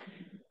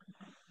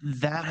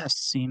 That has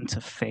seemed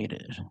to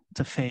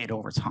fade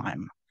over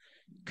time.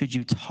 Could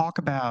you talk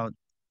about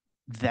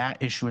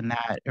that issue and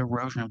that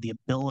erosion of the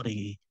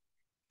ability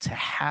to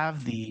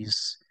have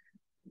these,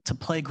 to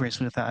play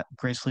gracefully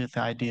with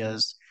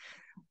ideas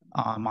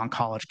on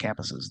college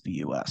campuses, the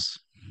U.S.?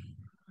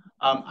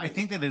 I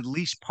think that at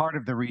least part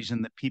of the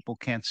reason that people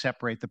can't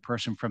separate the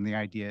person from the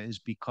idea is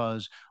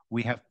because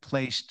we have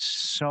placed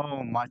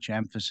so much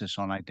emphasis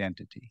on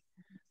identity,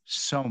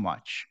 so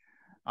much,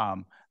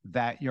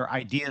 that your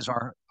ideas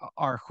are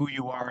who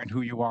you are, and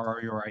who you are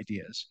your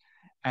ideas.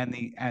 And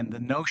the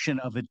notion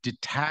of a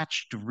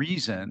detached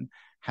reason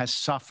has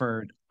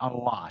suffered a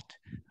lot.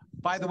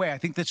 By the way, I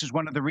think this is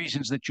one of the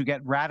reasons that you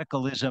get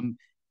radicalism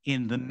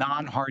in the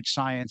non-hard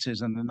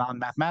sciences and the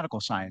non-mathematical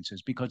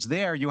sciences, because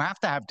there you have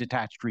to have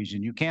detached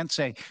reason. You can't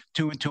say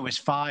 2 and 2 is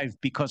 5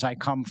 because I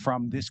come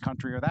from this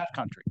country or that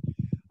country.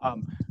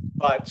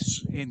 But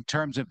in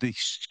terms of the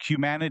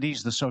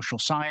humanities, the social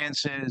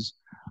sciences,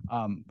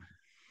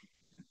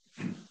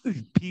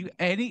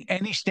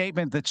 any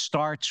statement that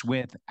starts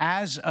with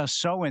 "as a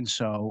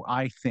so-and-so,"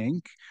 I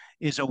think,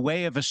 is a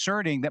way of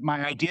asserting that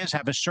my ideas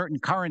have a certain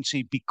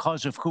currency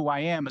because of who I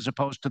am, as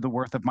opposed to the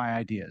worth of my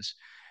ideas.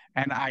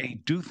 And I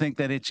do think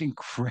that it's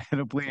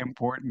incredibly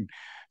important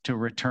to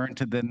return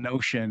to the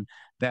notion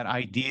that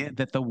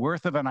the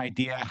worth of an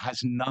idea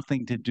has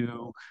nothing to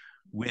do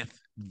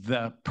with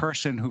the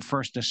person who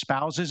first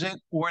espouses it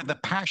or the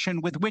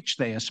passion with which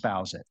they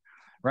espouse it,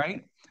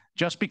 right?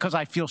 Just because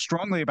I feel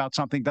strongly about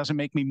something doesn't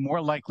make me more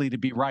likely to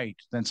be right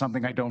than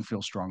something I don't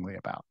feel strongly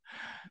about.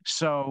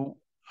 So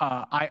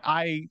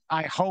I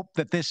hope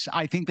that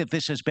I think that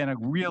this has been a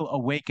real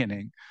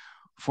awakening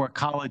for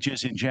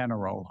colleges in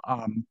general.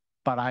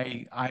 But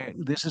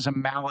this is a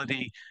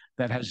malady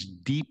that has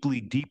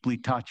deeply, deeply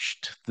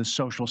touched the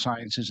social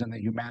sciences and the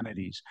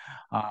humanities,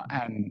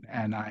 and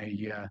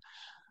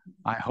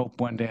I hope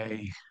one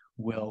day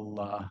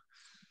will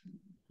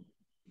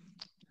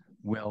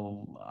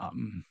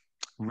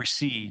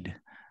recede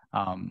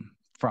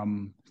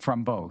from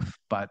both.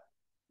 But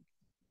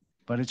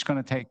it's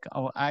going to take.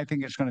 I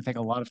think it's going to take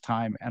a lot of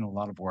time and a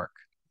lot of work.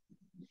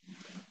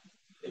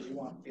 Did you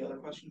want the other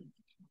question?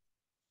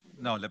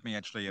 No, let me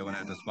actually, when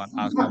I just want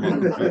ask one more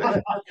concluding,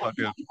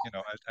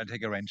 I'll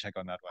take a rain check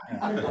on that one.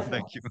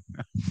 Thank you.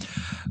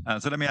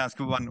 So let me ask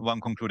you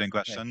one concluding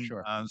question. Okay,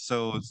 sure.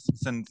 So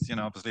since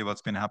obviously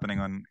what's been happening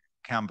on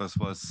campus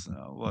was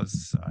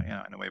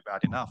in a way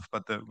bad enough,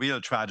 but the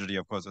real tragedy,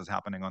 of course, is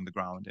happening on the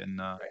ground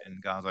in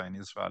Gaza and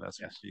Israel as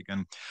we speak.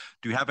 And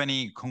do you have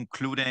any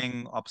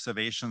concluding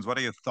observations? What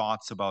are your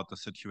thoughts about the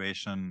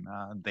situation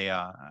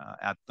there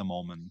at the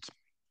moment?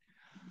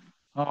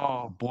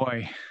 Oh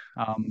boy,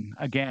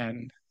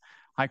 again,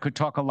 I could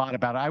talk a lot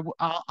about it.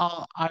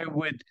 I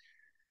would.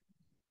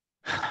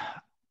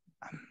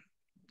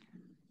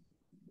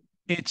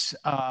 It's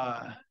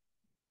an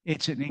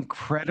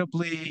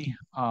incredibly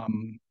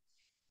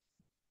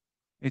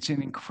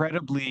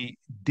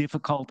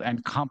difficult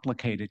and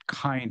complicated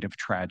kind of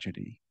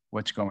tragedy,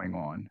 what's going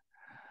on,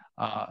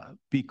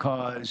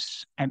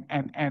 because and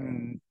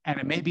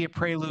it may be a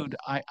prelude.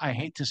 I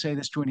hate to say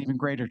this, to an even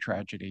greater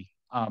tragedy,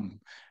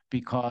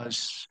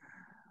 because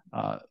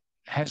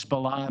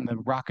Hezbollah and the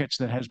rockets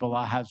that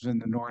Hezbollah has in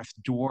the north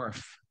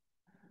dwarf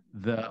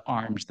the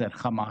arms that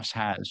Hamas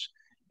has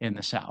in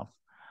the south,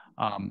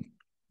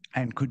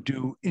 and could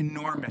do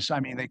enormous. I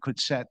mean, they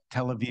could set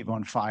Tel Aviv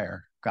on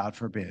fire, God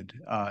forbid,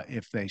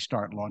 if they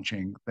start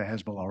launching the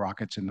Hezbollah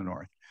rockets in the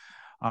north.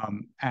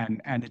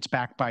 And it's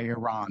backed by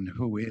Iran,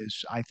 who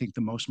is, I think,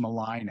 the most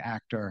malign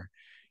actor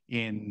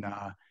in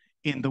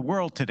the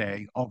world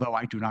today, although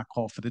I do not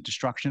call for the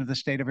destruction of the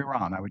state of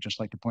Iran. I would just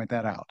like to point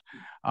that out.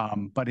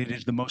 But it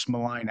is the most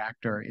malign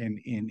actor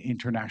in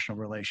international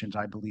relations,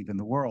 I believe, in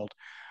the world.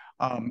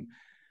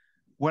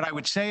 What I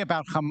would say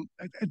about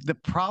the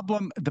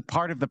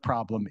part of the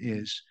problem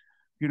is,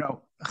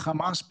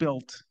 Hamas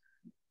built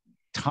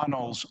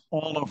tunnels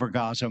all over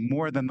Gaza,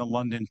 more than the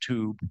London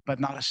Tube, but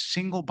not a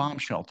single bomb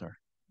shelter.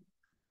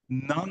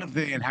 None of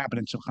the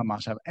inhabitants of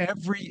Hamas have.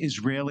 Every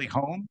Israeli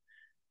home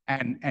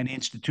And an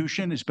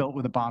institution is built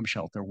with a bomb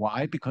shelter.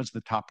 Why? Because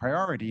the top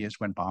priority is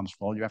when bombs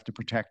fall, you have to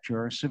protect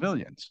your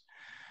civilians.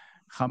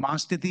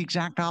 Hamas did the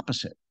exact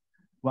opposite.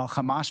 While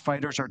Hamas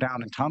fighters are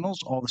down in tunnels,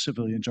 all the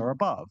civilians are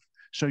above.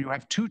 So you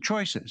have two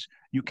choices.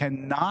 You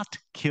cannot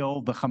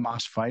kill the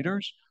Hamas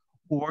fighters,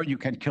 or you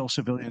can kill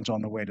civilians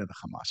on the way to the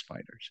Hamas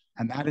fighters.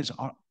 And that is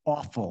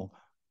awful.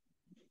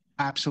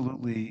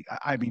 Absolutely.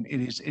 I mean,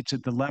 it's a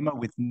dilemma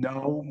with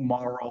no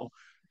moral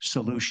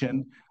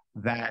solution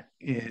that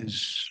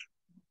is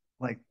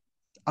like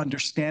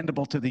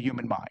understandable to the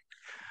human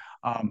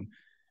mind.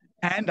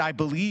 And I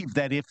believe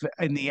that if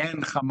in the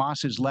end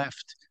Hamas is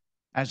left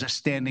as a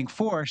standing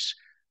force,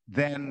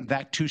 then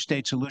that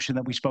two-state solution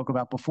that we spoke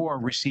about before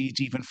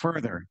recedes even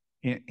further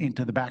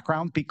into the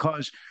background,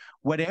 because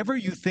whatever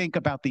you think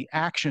about the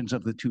actions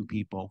of the two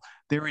people,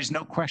 there is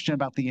no question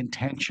about the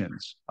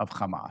intentions of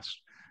Hamas.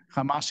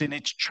 Hamas in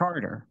its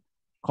charter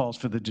calls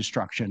for the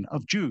destruction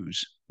of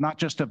Jews, not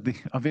just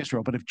of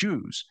Israel, but of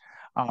Jews.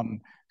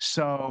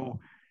 So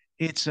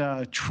it's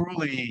a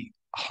truly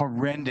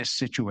horrendous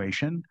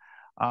situation.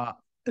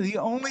 The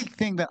only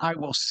thing that I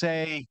will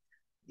say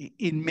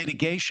in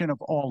mitigation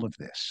of all of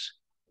this,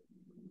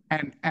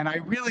 and I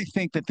really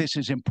think that this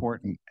is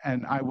important,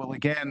 and I will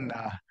again,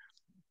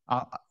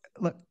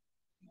 look,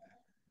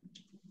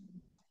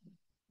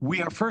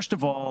 we are first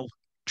of all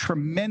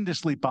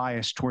tremendously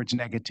biased towards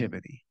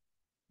negativity.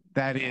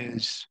 That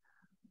is,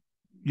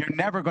 you're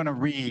never going to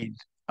read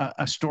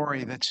a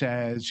story that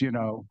says,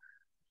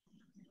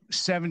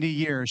 70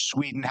 years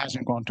Sweden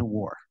hasn't gone to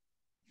war,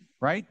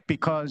 right?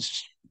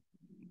 Because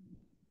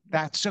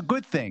that's a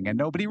good thing, and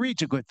nobody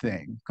reads a good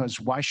thing, because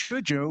why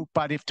should you?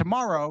 But if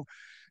tomorrow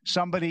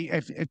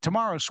if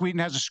tomorrow Sweden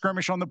has a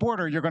skirmish on the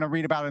border, you're going to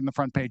read about it in the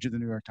front page of the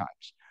New York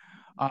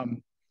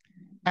Times.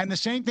 And the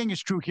same thing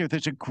is true here.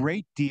 There's a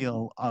great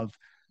deal of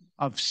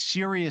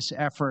serious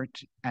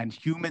effort and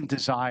human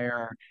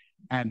desire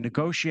and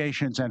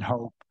negotiations and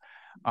hope.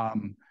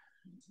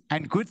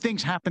 And good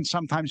things happen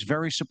sometimes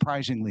very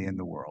surprisingly in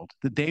the world.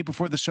 The day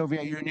before the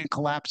Soviet Union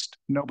collapsed,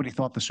 nobody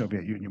thought the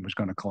Soviet Union was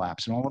going to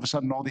collapse. And all of a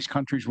sudden, all these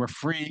countries were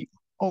free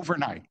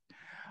overnight.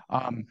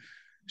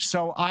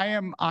 So I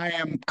am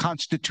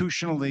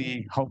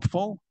constitutionally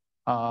hopeful.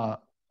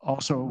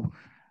 Also,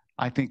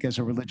 I think as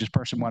a religious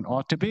person, one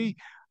ought to be.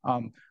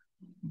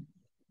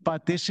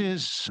 But this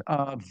is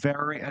a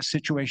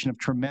situation of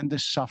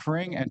tremendous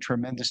suffering and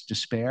tremendous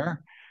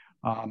despair.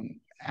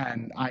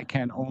 And I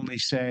can only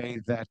say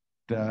that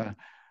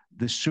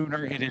the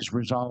sooner it is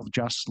resolved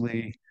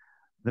justly,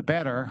 the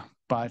better.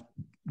 But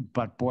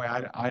boy,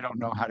 I don't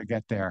know how to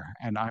get there,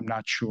 and I'm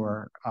not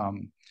sure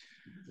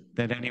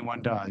that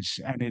anyone does.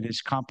 And it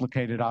is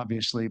complicated,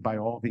 obviously, by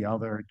all the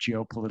other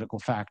geopolitical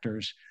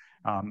factors,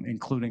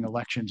 including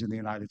elections in the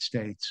United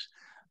States,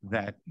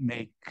 that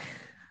make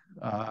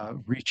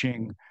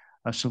reaching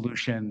a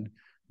solution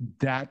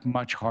that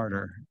much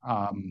harder.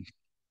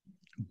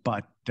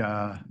 But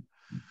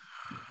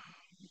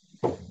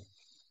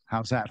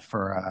how's that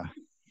for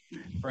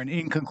an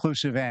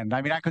inconclusive end?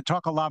 I mean, I could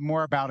talk a lot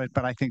more about it,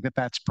 but I think that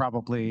that's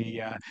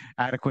probably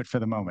adequate for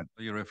the moment.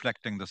 You're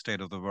reflecting the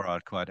state of the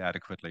world quite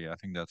adequately. I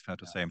think that's fair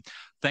to say.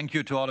 Thank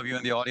you to all of you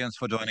in the audience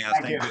for joining us.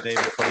 Thank you,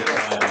 David, for your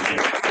time.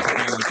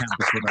 Being on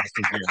campus with us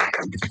this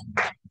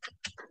year.